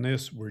visuals in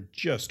this were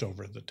just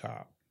over the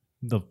top.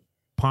 The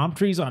palm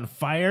trees on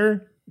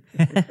fire.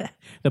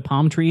 The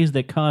palm trees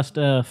that cost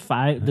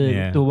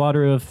the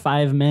water of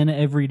 5 men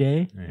every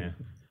day. Yeah.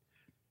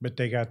 But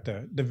they got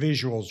the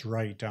visuals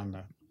right on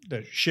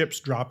the ships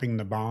dropping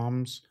the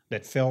bombs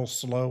that fell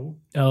slow.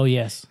 Oh,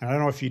 yes. And I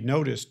don't know if you'd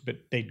noticed,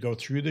 but they'd go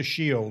through the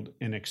shield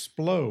and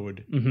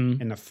explode,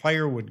 and the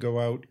fire would go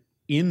out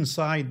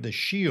inside the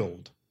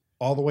shield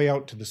all the way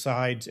out to the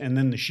sides, and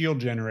then the shield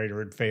generator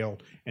would fail,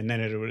 and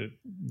then it would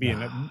be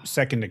a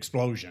second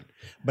explosion.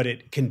 But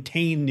it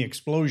contained the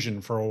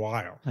explosion for a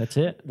while. That's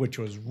it. Which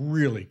was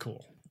really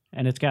cool.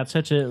 And it's got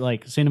such a,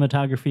 like,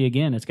 cinematography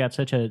again. It's got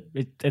such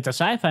it's a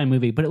sci-fi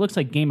movie, but it looks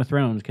like Game of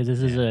Thrones because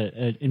this is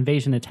an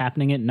invasion that's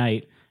happening at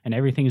night, and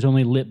everything is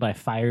only lit by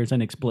fires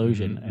and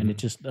explosion. And it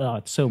just,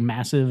 it's so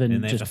massive.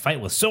 And they have to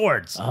fight with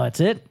swords. Oh, that's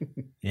it.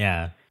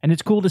 Yeah. And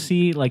it's cool to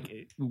see,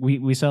 like,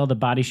 we saw the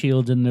body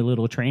shields in the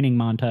little training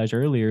montage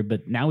earlier,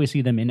 but now we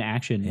see them in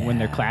action when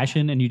they're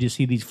clashing, and you just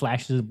see these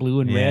flashes of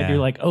blue and red. You're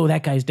like, oh,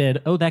 that guy's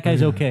dead. Oh, that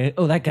guy's okay.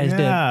 Oh, that guy's dead.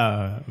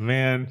 Yeah,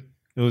 man.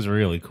 It was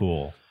really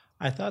cool.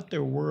 I thought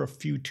there were a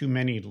few too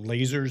many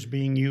lasers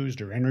being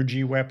used or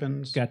energy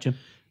weapons. Gotcha.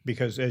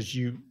 Because as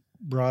you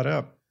brought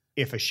up,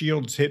 if a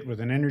shield's hit with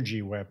an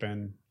energy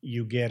weapon,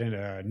 you get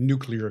a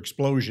nuclear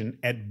explosion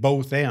at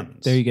both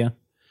ends. There you go.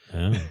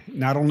 Oh.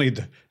 Not only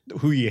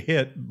who you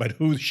hit, but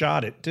who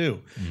shot it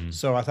too.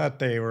 So I thought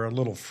they were a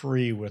little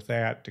free with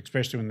that,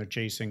 especially when they're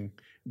chasing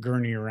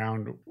Gurney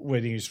around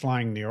when he's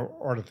flying the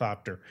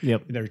ornithopter.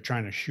 Yep. They're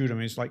trying to shoot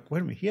him. He's like,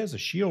 wait a minute, he has a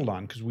shield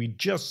on because we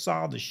just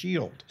saw the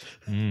shield.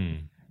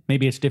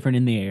 Maybe it's different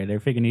in the air.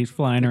 They're figuring he's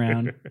flying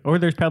around. Or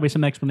there's probably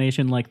some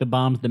explanation like the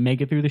bombs that make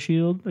it through the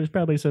shield. There's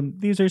probably some,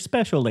 these are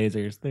special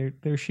lasers.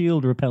 They're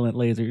shield repellent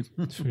lasers.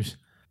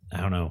 I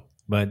don't know.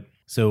 But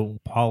so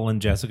Paul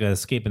and Jessica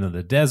escape into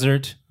the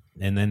desert.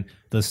 And then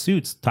the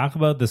suits. Talk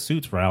about the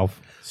suits, Ralph.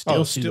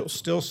 Still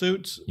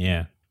suits.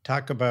 Yeah.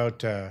 Talk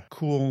about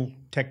cool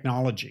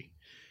technology.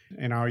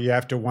 You know, you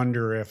have to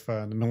wonder if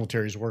the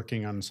military is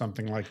working on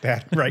something like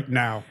that right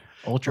now.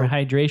 Ultra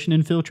hydration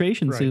and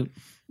filtration suit.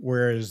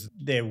 Whereas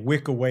they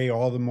wick away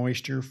all the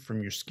moisture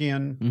from your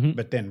skin,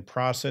 but then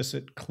process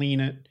it, clean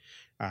it.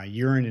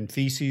 Urine and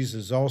feces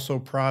is also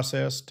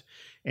processed,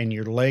 and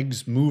your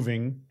legs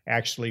moving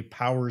actually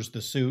powers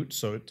the suit,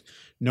 so it's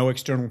no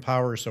external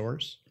power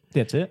source.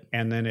 That's it.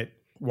 And then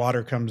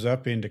water comes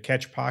up into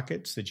catch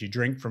pockets that you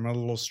drink from a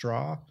little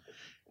straw,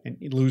 and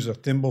you lose a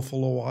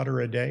thimbleful of water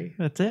a day.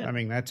 That's it. I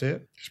mean, that's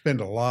it. You spend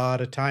a lot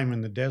of time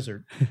in the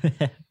desert.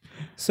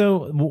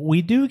 So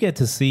we do get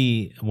to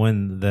see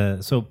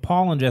so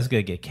Paul and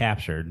Jessica get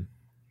captured,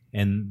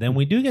 and then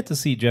we do get to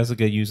see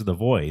Jessica use the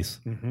voice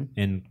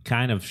and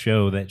kind of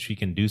show that she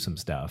can do some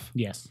stuff.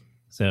 Yes.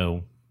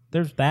 So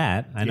there's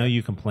that. I know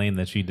you complained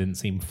that she didn't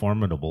seem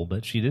formidable,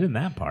 but she did in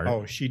that part.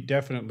 Oh, she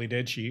definitely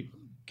did. She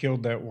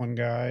killed that one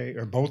guy,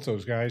 or both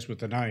those guys, with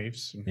the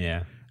knives.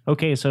 Yeah.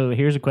 Okay, so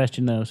here's a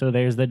question, though. So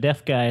there's the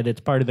deaf guy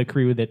that's part of the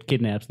crew that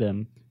kidnaps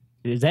them.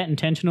 Is that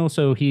intentional?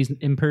 So he's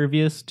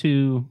impervious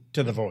to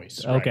the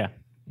voice. Okay.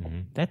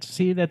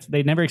 Right.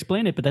 They never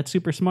explain it, but that's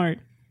super smart.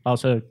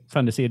 Also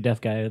fun to see a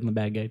deaf guy on the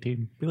bad guy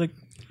team. Be like,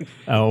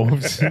 oh,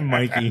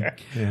 Mikey.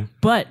 Yeah.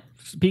 But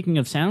speaking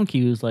of sound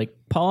cues, like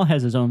Paul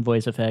has his own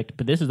voice effect,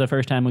 but this is the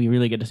first time we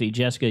really get to see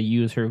Jessica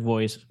use her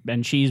voice,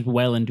 and she's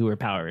well into her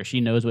power.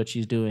 She knows what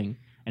she's doing,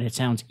 and it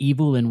sounds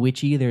evil and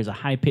witchy. There's a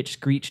high pitched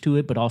screech to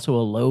it, but also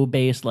a low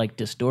bass like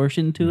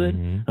distortion to it.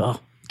 Oh,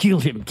 kill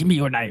him! Give me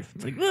your knife.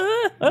 It's like,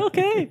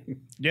 okay.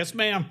 Yes,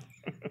 ma'am.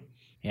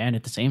 Yeah, and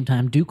at the same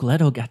time, Duke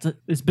Leto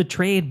is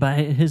betrayed by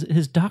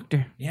his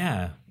doctor.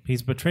 Yeah.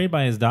 He's betrayed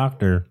by his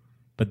doctor,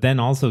 but then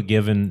also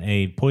given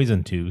a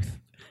poison tooth.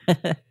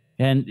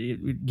 And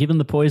given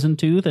the poison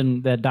tooth,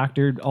 and that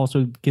doctor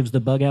also gives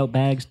the bug out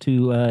bags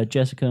to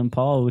Jessica and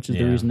Paul, which is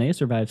the reason they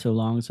survived so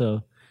long.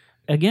 So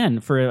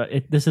again,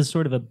 this is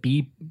sort of a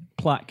B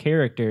plot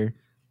character,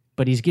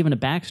 but he's given a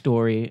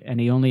backstory,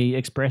 and he only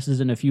expresses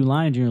in a few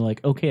lines. And you're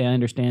like, okay, I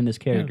understand this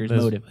character's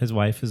motive. His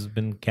wife has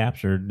been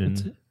captured,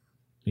 and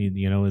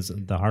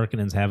the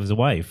Harkonnens have his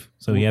wife,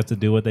 so he has to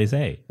do what they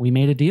say. We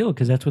made a deal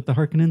because that's what the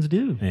Harkonnens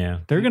do. Yeah,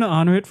 they're going to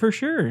honor it for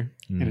sure.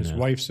 And his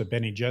wife's a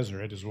Bene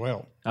Gesserit as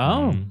well.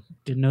 Oh,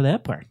 didn't know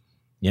that part.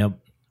 Yep.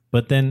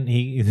 But then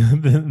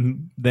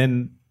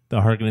then the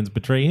Harkonnens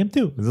betray him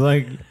too. It's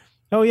like,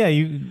 oh yeah,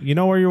 you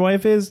know where your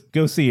wife is?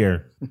 Go see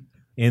her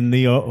in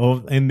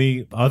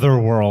the other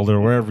world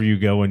or wherever you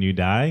go when you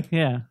die.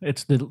 Yeah,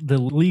 it's the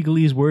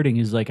legalese wording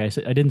is like I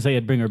said. I didn't say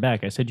I'd bring her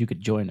back. I said you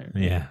could join her.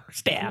 Yeah.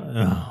 Stab.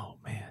 Oh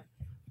man,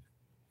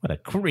 what a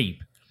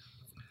creep.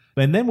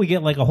 And then we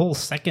get like a whole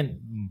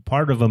second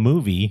part of a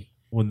movie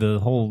with the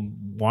whole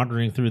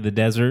wandering through the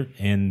desert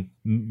and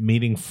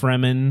meeting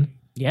Fremen.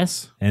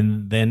 Yes.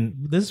 And then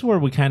this is where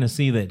we kind of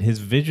see that his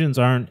visions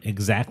aren't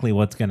exactly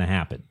what's going to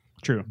happen.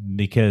 True.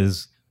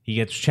 Because he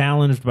gets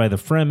challenged by the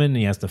Fremen.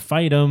 He has to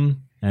fight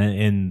them.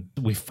 And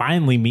we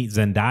finally meet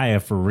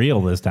Zendaya for real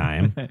this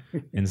time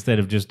instead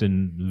of just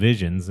in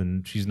visions.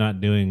 And she's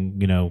not doing,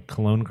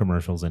 cologne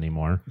commercials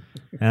anymore.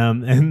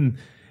 And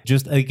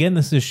just, again,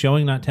 this is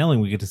showing, not telling.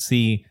 We get to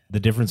see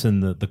the difference in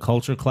the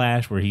culture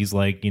clash where he's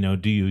like,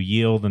 do you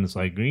yield? And it's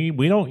like,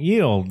 we don't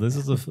yield. This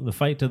is the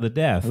fight to the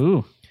death.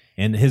 Ooh.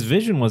 And his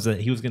vision was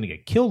that he was going to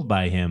get killed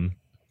by him,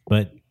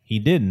 but he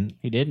didn't.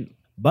 He didn't.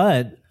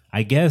 But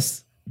I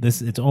guess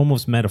it's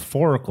almost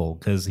metaphorical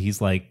because he's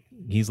like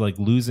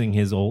losing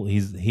his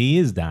he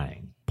is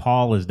dying.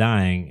 Paul is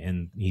dying,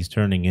 and he's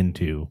turning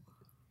into...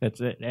 That's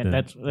it. And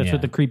that's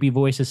what the creepy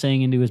voice is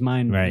saying into his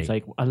mind. Right. It's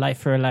like, a life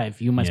for a life.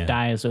 You must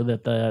die so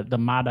that the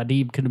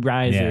Madadib can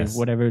rise or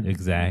whatever.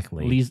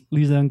 Exactly.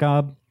 Lisa and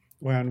Gob.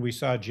 When we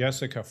saw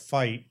Jessica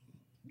fight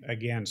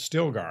against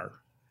Stilgar,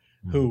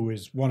 who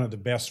is one of the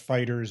best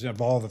fighters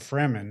of all the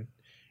Fremen,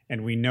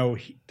 and we know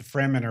the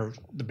Fremen are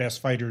the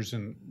best fighters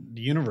in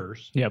the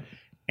universe. Yep.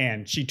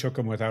 And she took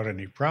him without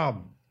any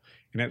problem.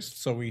 And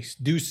so we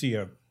do see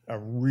a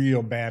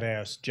real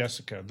badass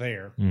Jessica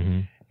there.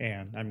 Mm-hmm.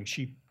 And I mean,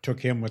 she took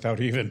him without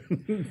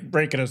even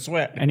breaking a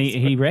sweat. And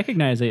he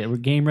recognized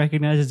it. Game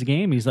recognizes the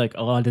game. He's like,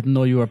 oh, I didn't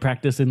know you were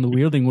practicing the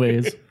wielding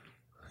ways.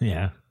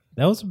 Yeah.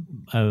 That was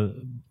a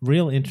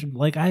real interesting.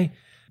 Like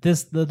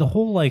the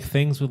whole like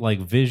things with like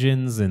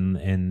visions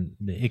and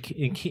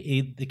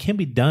it can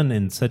be done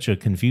in such a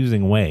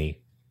confusing way,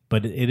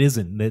 but it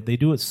isn't. They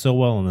do it so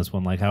well in this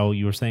one. Like how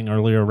you were saying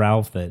earlier,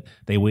 Ralph, that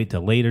they wait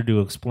till later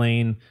to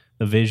explain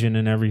the vision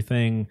and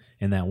everything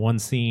in that one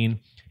scene.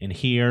 And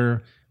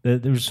here,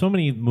 there's so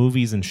many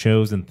movies and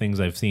shows and things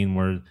I've seen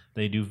where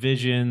they do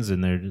visions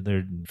and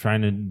they're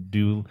trying to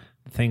do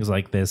things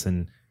like this,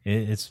 and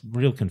it's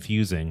real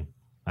confusing.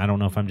 I don't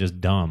know if I'm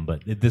just dumb,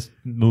 but this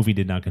movie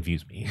did not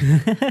confuse me.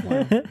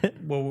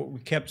 Well, what we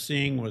kept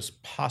seeing was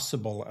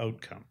possible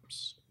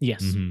outcomes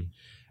Yes. Mhm.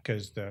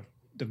 because the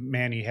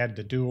man he had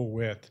the duel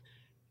with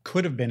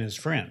could have been his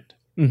friend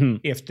Hmm.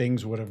 if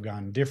things would have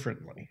gone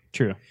differently.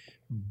 True.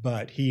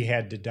 But he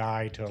had to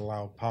die to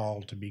allow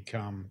Paul to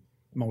become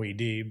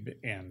Muad'Dib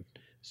and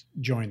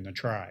join the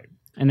tribe.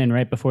 And then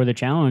right before the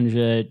challenge,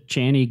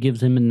 Chani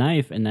gives him a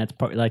knife, and that's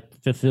part like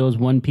fulfills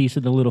one piece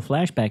of the little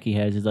flashback he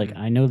has. He's like,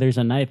 I know there's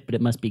a knife, but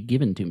it must be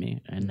given to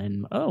me. And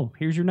then, oh,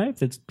 here's your knife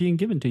that's being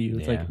given to you.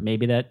 It's Yeah. like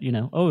maybe that,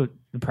 oh,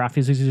 the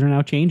prophecies are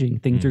now changing.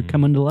 Things are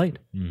coming to light.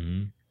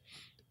 Mm-hmm.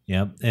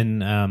 Yep.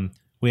 And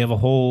we have a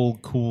whole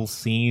cool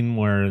scene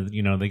where,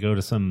 they go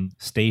to some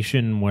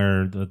station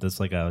where there's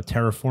like a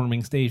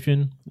terraforming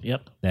station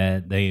Yep.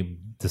 that they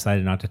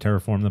decided not to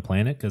terraform the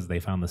planet because they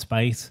found the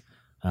spice,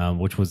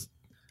 which was,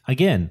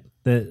 again,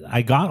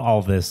 I got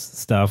all this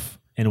stuff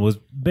and it was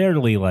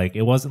barely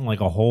it wasn't like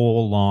a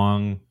whole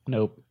long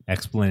Nope.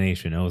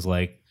 explanation. It was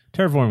like,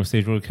 terraforming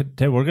station, we're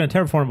going to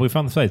terraform, but we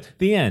found the spice.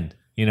 The end.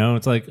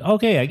 It's like,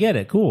 okay, I get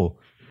it. Cool.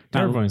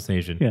 Terraforming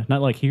station. Yeah.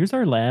 Not like, here's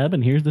our lab,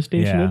 and here's the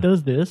station Yeah. that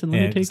does this, and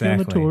let me take you on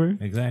the tour.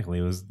 Exactly.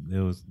 It was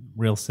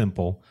real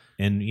simple.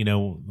 And,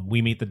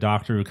 we meet the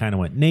doctor who kind of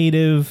went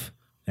native.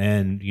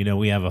 And,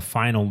 we have a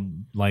final,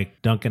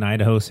 Duncan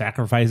Idaho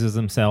sacrifices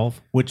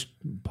himself, which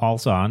Paul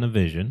saw in a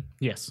vision.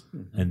 Yes.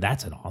 And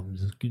that's it all.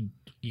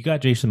 You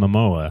got Jason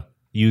Momoa.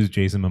 Use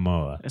Jason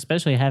Momoa.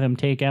 Especially have him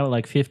take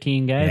out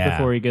 15 guys Yeah.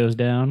 before he goes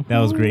down. That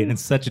was great. And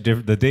it's such a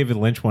different... The David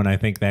Lynch one, I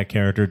think that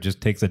character just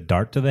takes a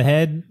dart to the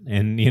head.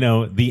 And,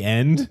 the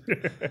end.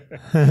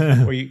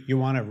 Well, you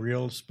want a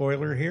real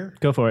spoiler here?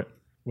 Go for it.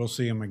 We'll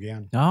see him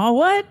again. Oh,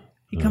 what?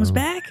 He comes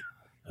back?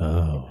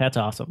 Oh. That's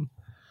awesome.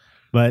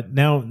 But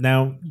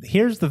now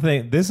here's the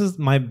thing. This is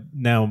my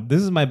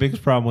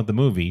biggest problem with the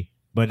movie,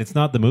 but it's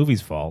not the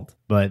movie's fault.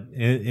 But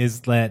it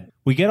is that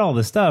we get all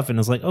this stuff and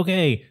it's like,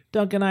 okay,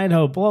 Duncan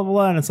Idaho, blah blah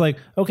blah, and it's like,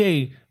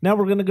 okay, now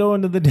we're gonna go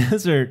into the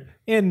desert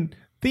in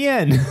the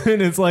end,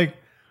 and it's like,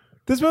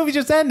 this movie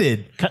just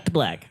ended. Cut to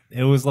black.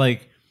 It was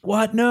like,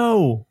 what?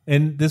 No.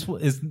 And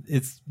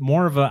it's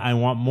more of a I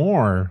want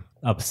more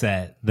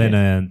upset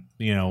than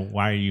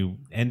why are you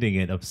ending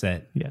it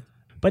upset? Yeah.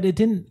 But it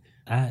didn't.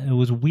 It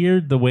was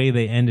weird the way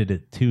they ended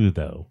it too,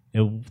 though.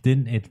 It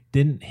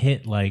didn't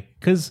hit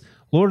because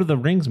Lord of the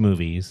Rings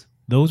movies,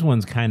 those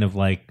ones kind of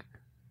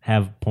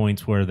have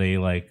points where they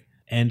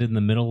end in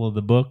the middle of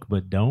the book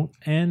but don't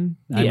end.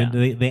 I Yeah.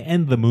 mean, they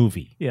end the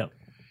movie. Yeah.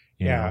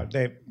 you Yeah,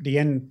 know? the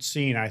end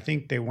scene, I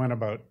think they went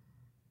about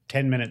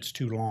 10 minutes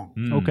too long.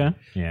 Mm, Okay.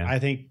 Yeah. I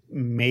think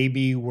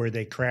maybe where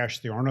they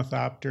crashed the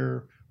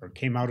ornithopter or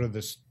came out of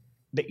this,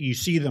 that you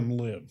see them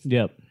live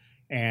Yep.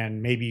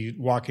 and maybe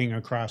walking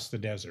across the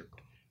desert.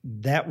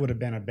 That would have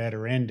been a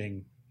better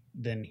ending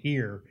than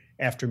here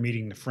after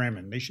meeting the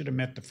Fremen. They should have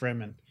met the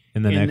Fremen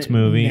in the in next the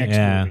movie. next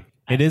Yeah. movie.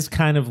 It is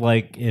kind of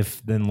like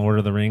if then Lord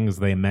of the Rings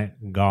they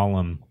met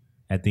Gollum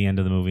at the end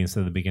of the movie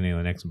instead of the beginning of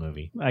the next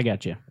movie, I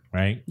got you.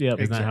 right? Yep.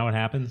 Isn't that how it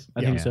happens?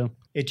 I think Yeah. so.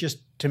 It just,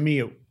 to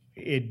me,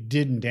 it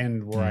didn't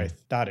end where I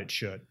thought it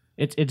should.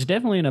 It's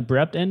definitely an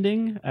abrupt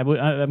ending.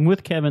 I'm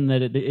with Kevin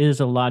that it is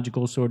a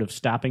logical sort of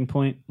stopping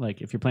point.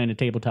 Like if you're playing a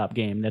tabletop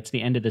game, that's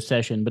the end of the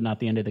session, but not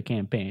the end of the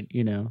campaign,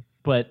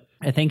 But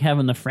I think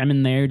having the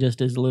Fremen there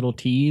just as a little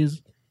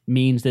tease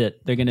means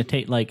that they're going to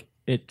take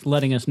it's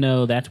letting us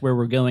know that's where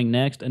we're going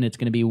next, and it's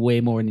going to be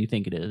way more than you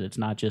think it is. It's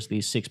not just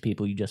these 6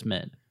 people you just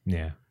met.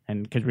 Yeah.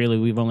 And because really,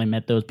 we've only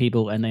met those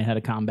people, and they had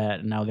a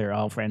combat, and now they're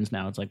all friends.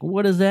 Now it's like,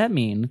 what does that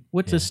mean?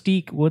 What's a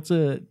steak? What's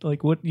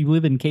what you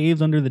live in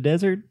caves under the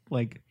desert?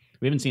 We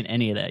haven't seen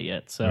any of that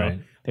yet. So Right.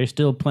 there's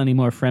still plenty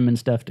more Fremen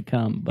stuff to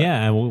come. But,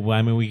 Yeah.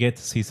 I mean, we get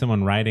to see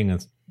someone riding a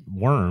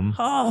worm.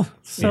 oh,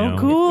 so you know,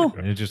 cool.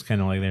 and it's just kind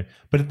of there.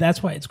 But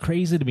that's why it's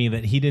crazy to me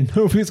that he didn't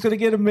know if he was going to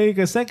get to make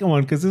a second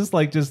one because this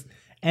just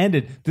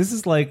ended. This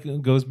is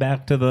goes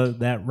back to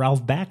that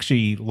Ralph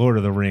Bakshi Lord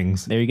of the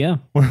Rings. There you go.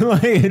 Where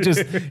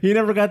he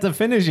never got to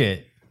finish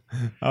it.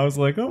 I was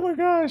like, oh my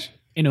gosh.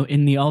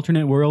 In the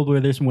alternate world where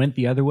this went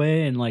the other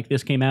way, and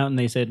this came out, and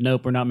they said,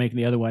 nope, we're not making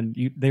the other one.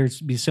 There's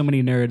be so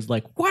many nerds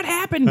what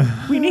happened?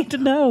 We need to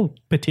know.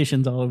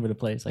 Petitions all over the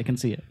place. I can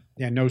see it.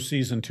 Yeah, no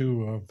season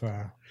 2 of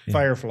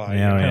Firefly.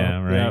 Yeah, you know?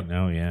 yeah, right. Yep.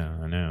 No, yeah,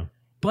 I know.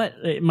 But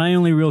my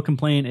only real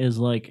complaint is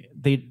I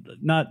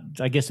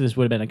guess this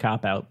would have been a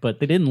cop out, but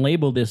they didn't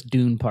label this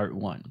Dune Part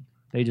 1.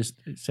 They just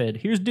said,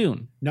 here's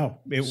Dune. No,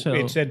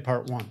 it said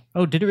Part 1.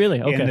 Oh, did it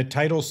really? Okay. In the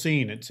title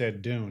scene, it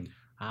said Dune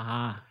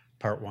Ah,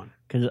 Part 1.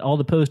 because all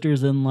the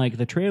posters and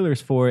the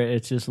trailers for it,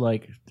 it's just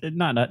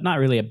not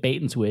really a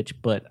bait and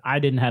switch, but I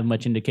didn't have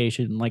much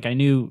indication. I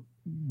knew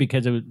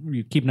because I was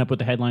keeping up with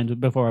the headlines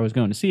before I was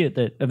going to see it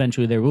that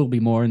eventually there will be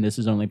more, and this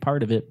is only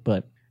part of it,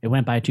 but it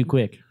went by too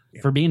quick.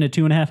 For being a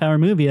 2.5 hour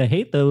movie, I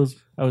hate those.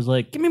 I was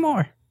like, give me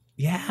more.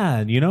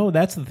 Yeah,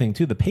 that's the thing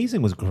too. The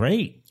pacing was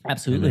great.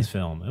 Absolutely. In this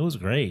film. It was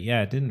great.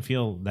 Yeah, it didn't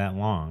feel that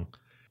long.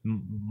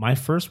 My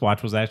first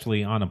watch was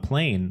actually on a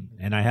plane,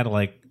 and I had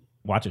to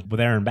watch it with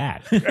Aaron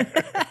back.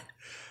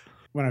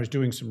 when I was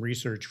doing some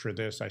research for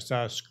this, I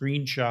saw a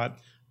screenshot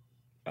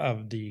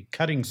of the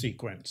cutting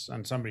sequence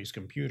on somebody's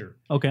computer.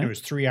 Okay. It was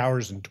 3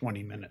 hours and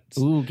 20 minutes.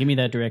 Ooh, give me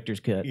that director's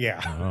cut.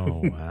 Yeah.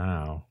 Oh,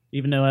 wow.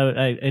 Even though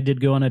I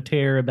did go on a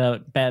tear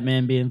about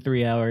Batman being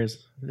 3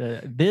 hours,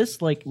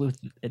 this, like, with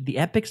the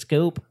epic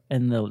scope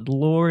and the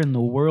lore and the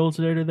worlds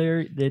that are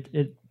there,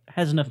 it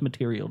has enough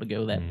material to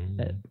go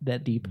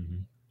that deep.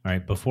 All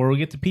right, before we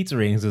get to pizza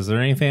ratings, is there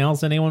anything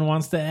else anyone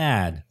wants to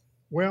add?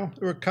 Well,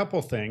 there were a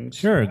couple things.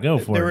 Sure, go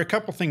for There it. were a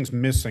couple things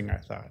missing, I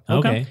thought.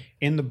 Okay.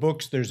 In the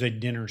books, there's a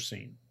dinner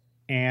scene,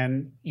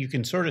 and you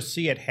can sort of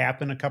see it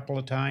happen a couple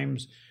of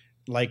times.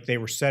 Like they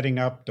were setting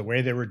up the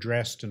way they were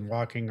dressed and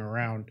walking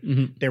around.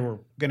 Mhm. They were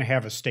going to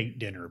have a state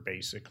dinner,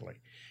 basically.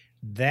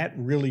 That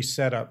really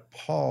set up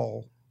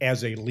Paul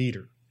as a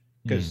leader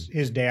because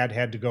his dad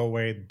had to go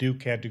away.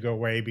 Duke had to go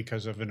away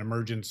because of an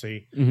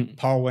emergency. Mhm.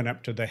 Paul went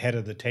up to the head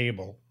of the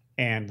table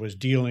and was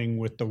dealing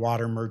with the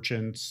water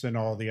merchants and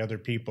all the other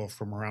people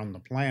from around the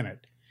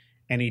planet.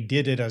 And he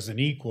did it as an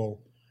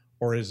equal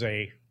or as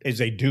a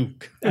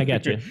duke. I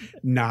got you.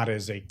 Not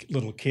as a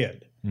little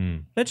kid.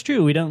 That's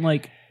true. We don't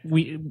like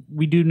we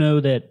do know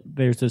that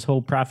there's this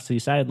whole prophecy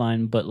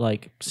sideline, but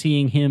like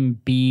seeing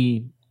him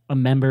be a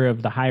member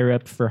of the higher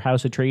up for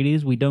House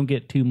Atreides, we don't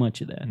get too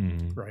much of that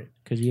Right.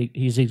 because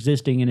he's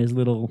existing in his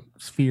little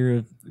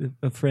sphere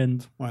of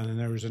friends. Well, and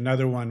there was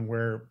another one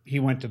where he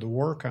went to the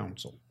War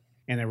Council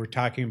and they were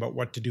talking about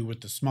what to do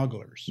with the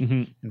smugglers.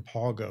 Mhm. And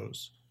Paul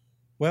goes,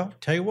 well,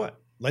 tell you what,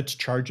 let's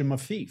charge them a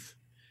fief.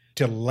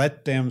 To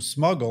let them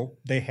smuggle,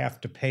 they have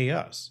to pay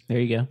us. There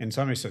you go. And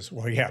somebody says,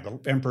 well, yeah, the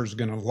emperor's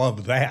going to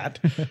love that.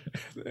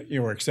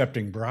 We're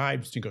accepting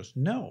bribes. And he goes,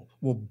 no,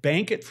 we'll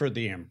bank it for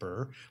the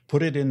emperor,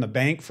 put it in the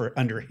bank for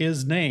under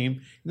his name,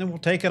 and then we'll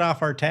take it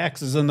off our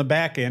taxes in the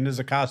back end as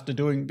a cost of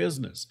doing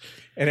business.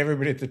 And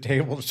everybody at the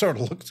table sort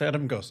of looks at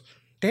him and goes,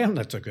 damn,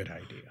 that's a good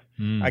idea.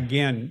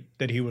 Again,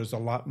 that he was a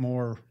lot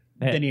more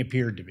than he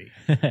appeared to be.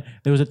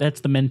 That's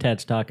the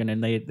Mentats talking,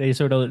 and they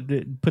sort of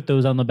put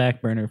those on the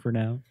back burner for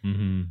now.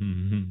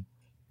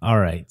 All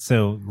right.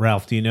 So,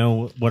 Ralph, do you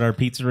know what our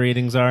pizza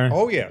ratings are?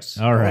 Oh, yes.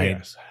 All right. Oh,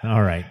 yes.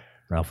 All right.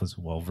 Ralph is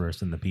well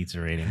versed in the pizza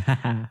rating.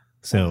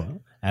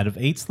 So, out of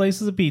 8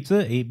 slices of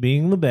pizza, 8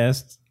 being the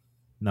best,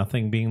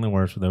 nothing being the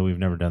worst, though we've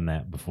never done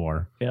that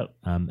before. Yep.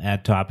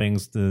 Add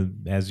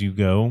toppings as you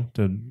go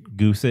to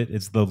goose it.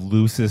 It's the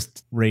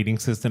loosest rating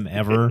system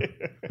ever.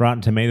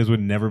 Rotten Tomatoes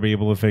would never be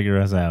able to figure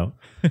us out.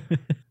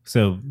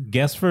 So,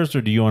 guess first,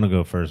 or do you want to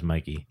go first,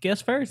 Mikey?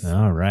 Guess first.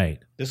 All right.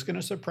 This is going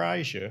to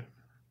surprise you.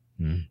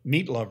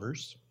 Meat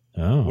lovers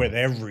Oh. with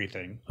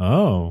everything,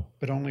 Oh.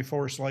 but only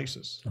 4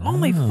 slices.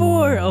 Only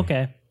 4.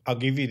 Okay. I'll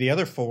give you the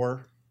other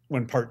 4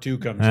 when part 2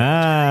 comes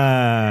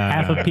Ah.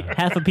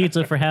 Half a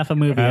pizza for half a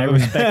movie. I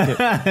respect it.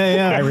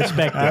 Yeah. I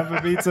respect it. Half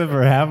a pizza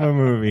for half a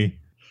movie.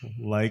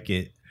 Like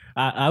it.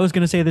 I was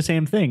going to say the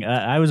same thing.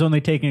 I was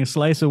only taking a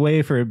slice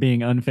away for it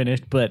being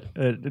unfinished, but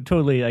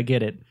totally I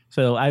get it.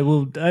 So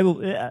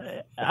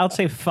I'll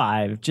say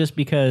 5 just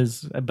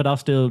because, but I'll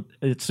still,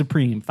 it's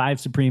supreme. 5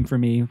 supreme for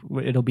me.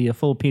 It'll be a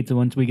full pizza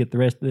once we get the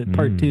rest of the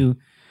part 2.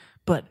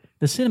 But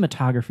the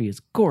cinematography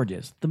is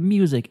gorgeous. The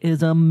music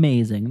is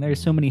amazing.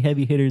 There's so many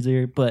heavy hitters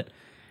there, but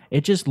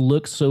it just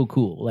looks so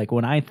cool. Like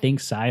when I think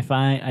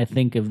sci-fi, I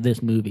think of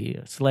this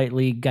movie.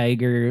 Slightly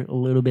Geiger, a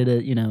little bit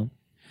of,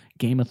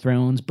 Game of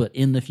Thrones, but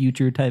in the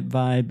future type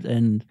vibe.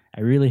 And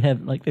I really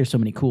have, there's so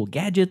many cool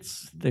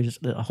gadgets. There's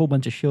a whole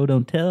bunch of show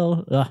don't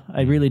tell.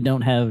 I really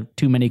don't have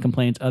too many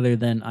complaints other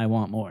than I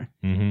want more.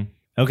 Mm-hmm.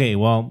 Okay,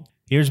 well,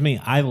 here's me.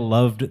 I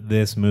loved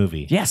this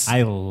movie. Yes.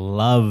 I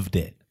loved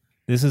it.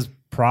 This is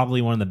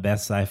probably one of the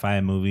best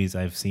sci-fi movies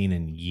I've seen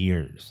in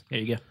years. There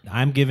you go.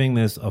 I'm giving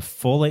this a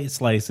full 8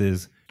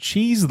 slices.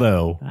 Cheese,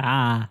 though.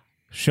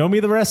 Show me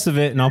the rest of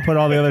it, and I'll put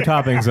all the other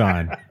toppings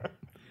on.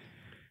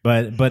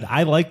 But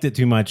I liked it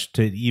too much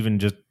to even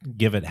just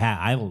give it half.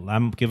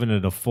 I'm giving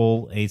it a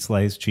full 8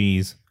 slice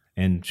cheese,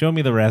 and show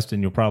me the rest,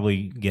 and you'll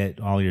probably get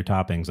all your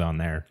toppings on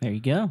there. There you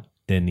go.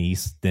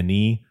 Dennis.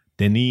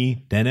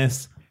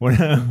 What?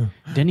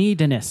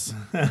 Denis.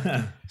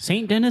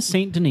 Saint Denis,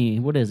 Saint Denis.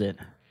 What is it?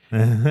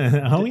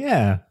 Oh,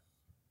 yeah.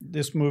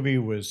 This movie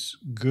was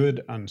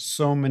good on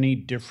so many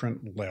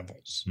different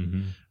levels.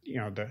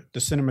 The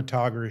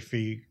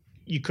cinematography,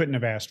 you couldn't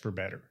have asked for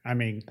better. I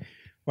mean,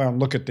 well,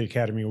 look at the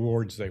Academy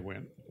Awards they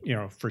win,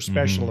 for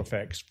special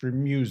effects, for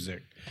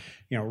music,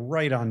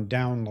 right on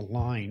down the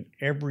line.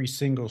 Every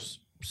single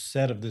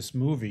set of this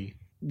movie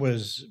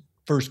was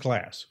first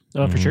class.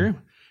 Oh, for sure.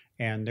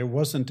 And there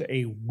wasn't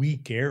a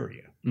weak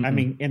area. I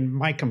mean, and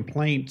my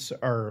complaints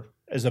are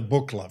as a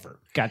book lover.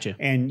 Gotcha.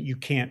 And you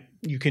can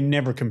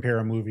never compare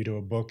a movie to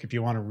a book. If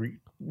you want to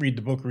read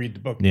the book, read the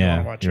book. If you Yeah,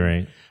 want to watch you're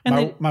it.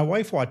 right. My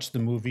wife watched the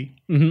movie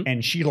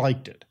and she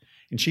liked it.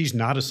 And she's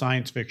not a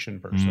science fiction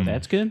person.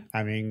 That's good.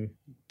 I mean,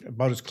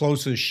 about as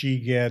close as she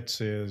gets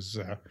is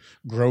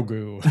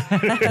Grogu.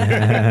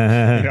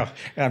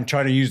 I'm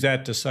trying to use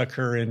that to suck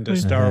her into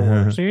Star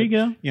Wars. There you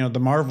go. The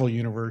Marvel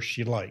universe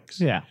she likes.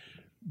 Yeah.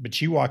 But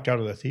she walked out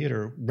of the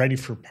theater ready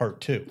for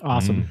part 2.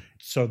 Awesome.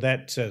 So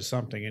that says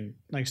something. And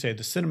like I say,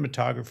 the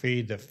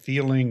cinematography, the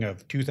feeling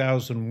of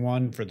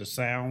 2001 for the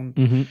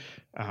sound,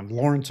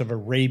 Lawrence of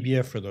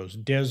Arabia for those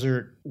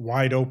desert,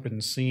 wide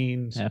open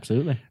scenes.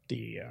 Absolutely.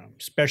 The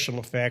special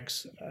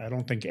effects, I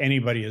don't think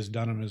anybody has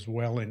done them as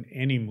well in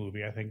any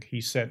movie. I think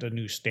he set a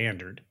new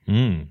standard.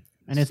 And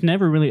it's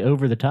never really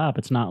over the top.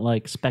 It's not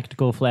like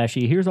spectacle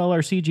flashy. Here's all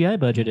our CGI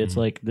budget. It's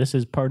like, this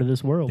is part of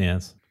this world.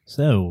 Yes.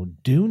 So,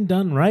 Dune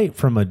done right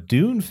from a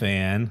Dune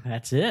fan.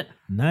 That's it.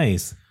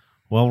 Nice.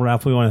 Well,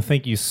 Ralph, we want to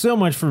thank you so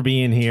much for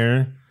being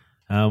here.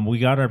 We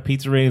got our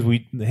pizza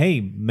ratings. Hey,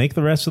 make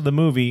the rest of the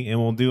movie, and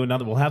we'll do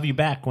another. We'll have you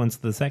back once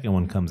the second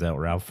one comes out,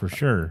 Ralph, for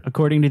sure.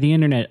 According to the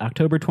internet,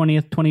 October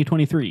 20th,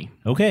 2023.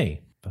 Okay.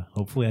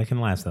 Hopefully I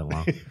can last that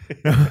long.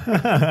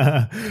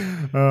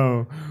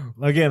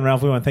 Again,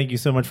 Ralph, we want to thank you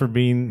so much for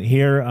being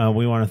here.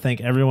 We want to thank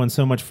everyone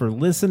so much for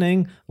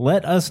listening.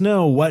 Let us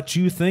know what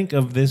you think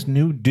of this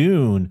new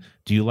Dune.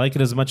 Do you like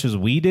it as much as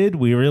we did?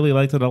 We really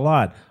liked it a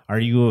lot. Are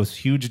you a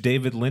huge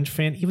David Lynch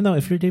fan? Even though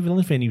if you're a David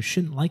Lynch fan, you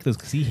shouldn't like those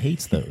because he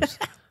hates those.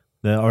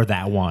 Or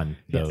that one,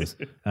 those.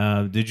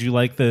 Did you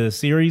like the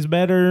series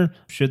better?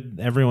 Should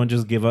everyone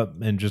just give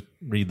up and just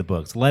read the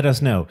books? Let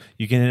us know.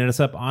 You can hit us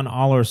up on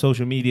all our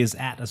social medias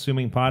at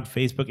AssumingPod,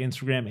 Facebook,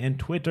 Instagram, and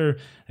Twitter.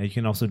 And you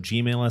can also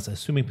Gmail us,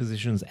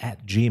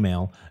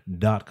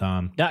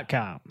 assumingpositions@gmail.com.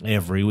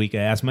 Every week I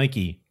ask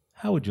Mikey,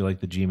 how would you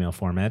like the Gmail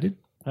formatted?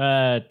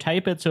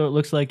 Type it so it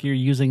looks like you're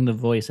using the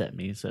voice at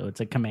me, so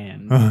it's a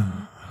command.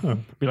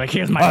 Be like,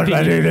 here's my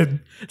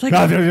opinion. It's like,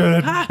 I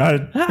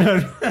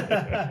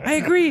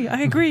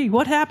agree.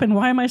 What happened?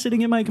 Why am I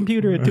sitting at my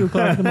computer at 2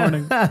 o'clock in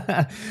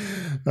the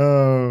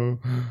morning?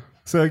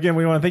 So again,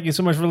 we want to thank you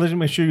so much for listening.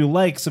 Make sure you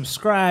like,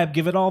 subscribe,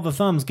 give it all the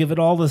thumbs, give it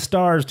all the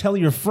stars, tell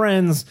your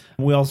friends.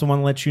 We also want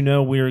to let you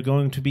know we are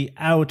going to be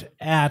out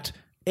at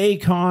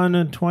A-Kon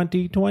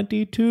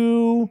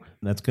 2022.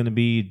 That's going to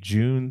be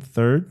June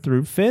 3rd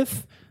through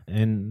 5th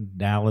in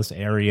Dallas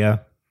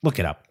area. Look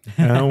it up.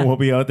 We'll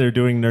be out there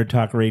doing Nerd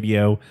Talk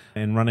Radio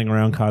and running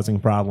around causing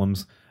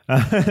problems.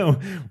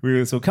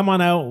 So come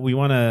on out. We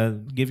want to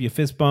give you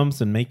fist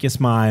bumps and make you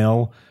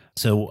smile.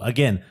 So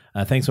again,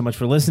 thanks so much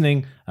for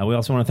listening. We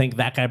also want to thank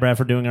That Guy Brad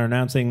for doing our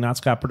announcing, Not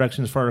Scott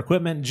Productions for our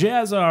equipment,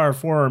 Jazzar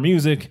for our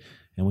music,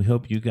 and we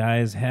hope you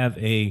guys have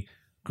a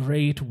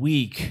great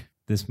week.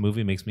 This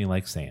movie makes me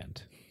like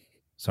sand.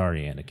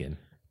 Sorry, Anakin.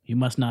 You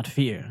must not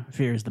fear.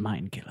 Fear is the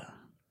mind killer.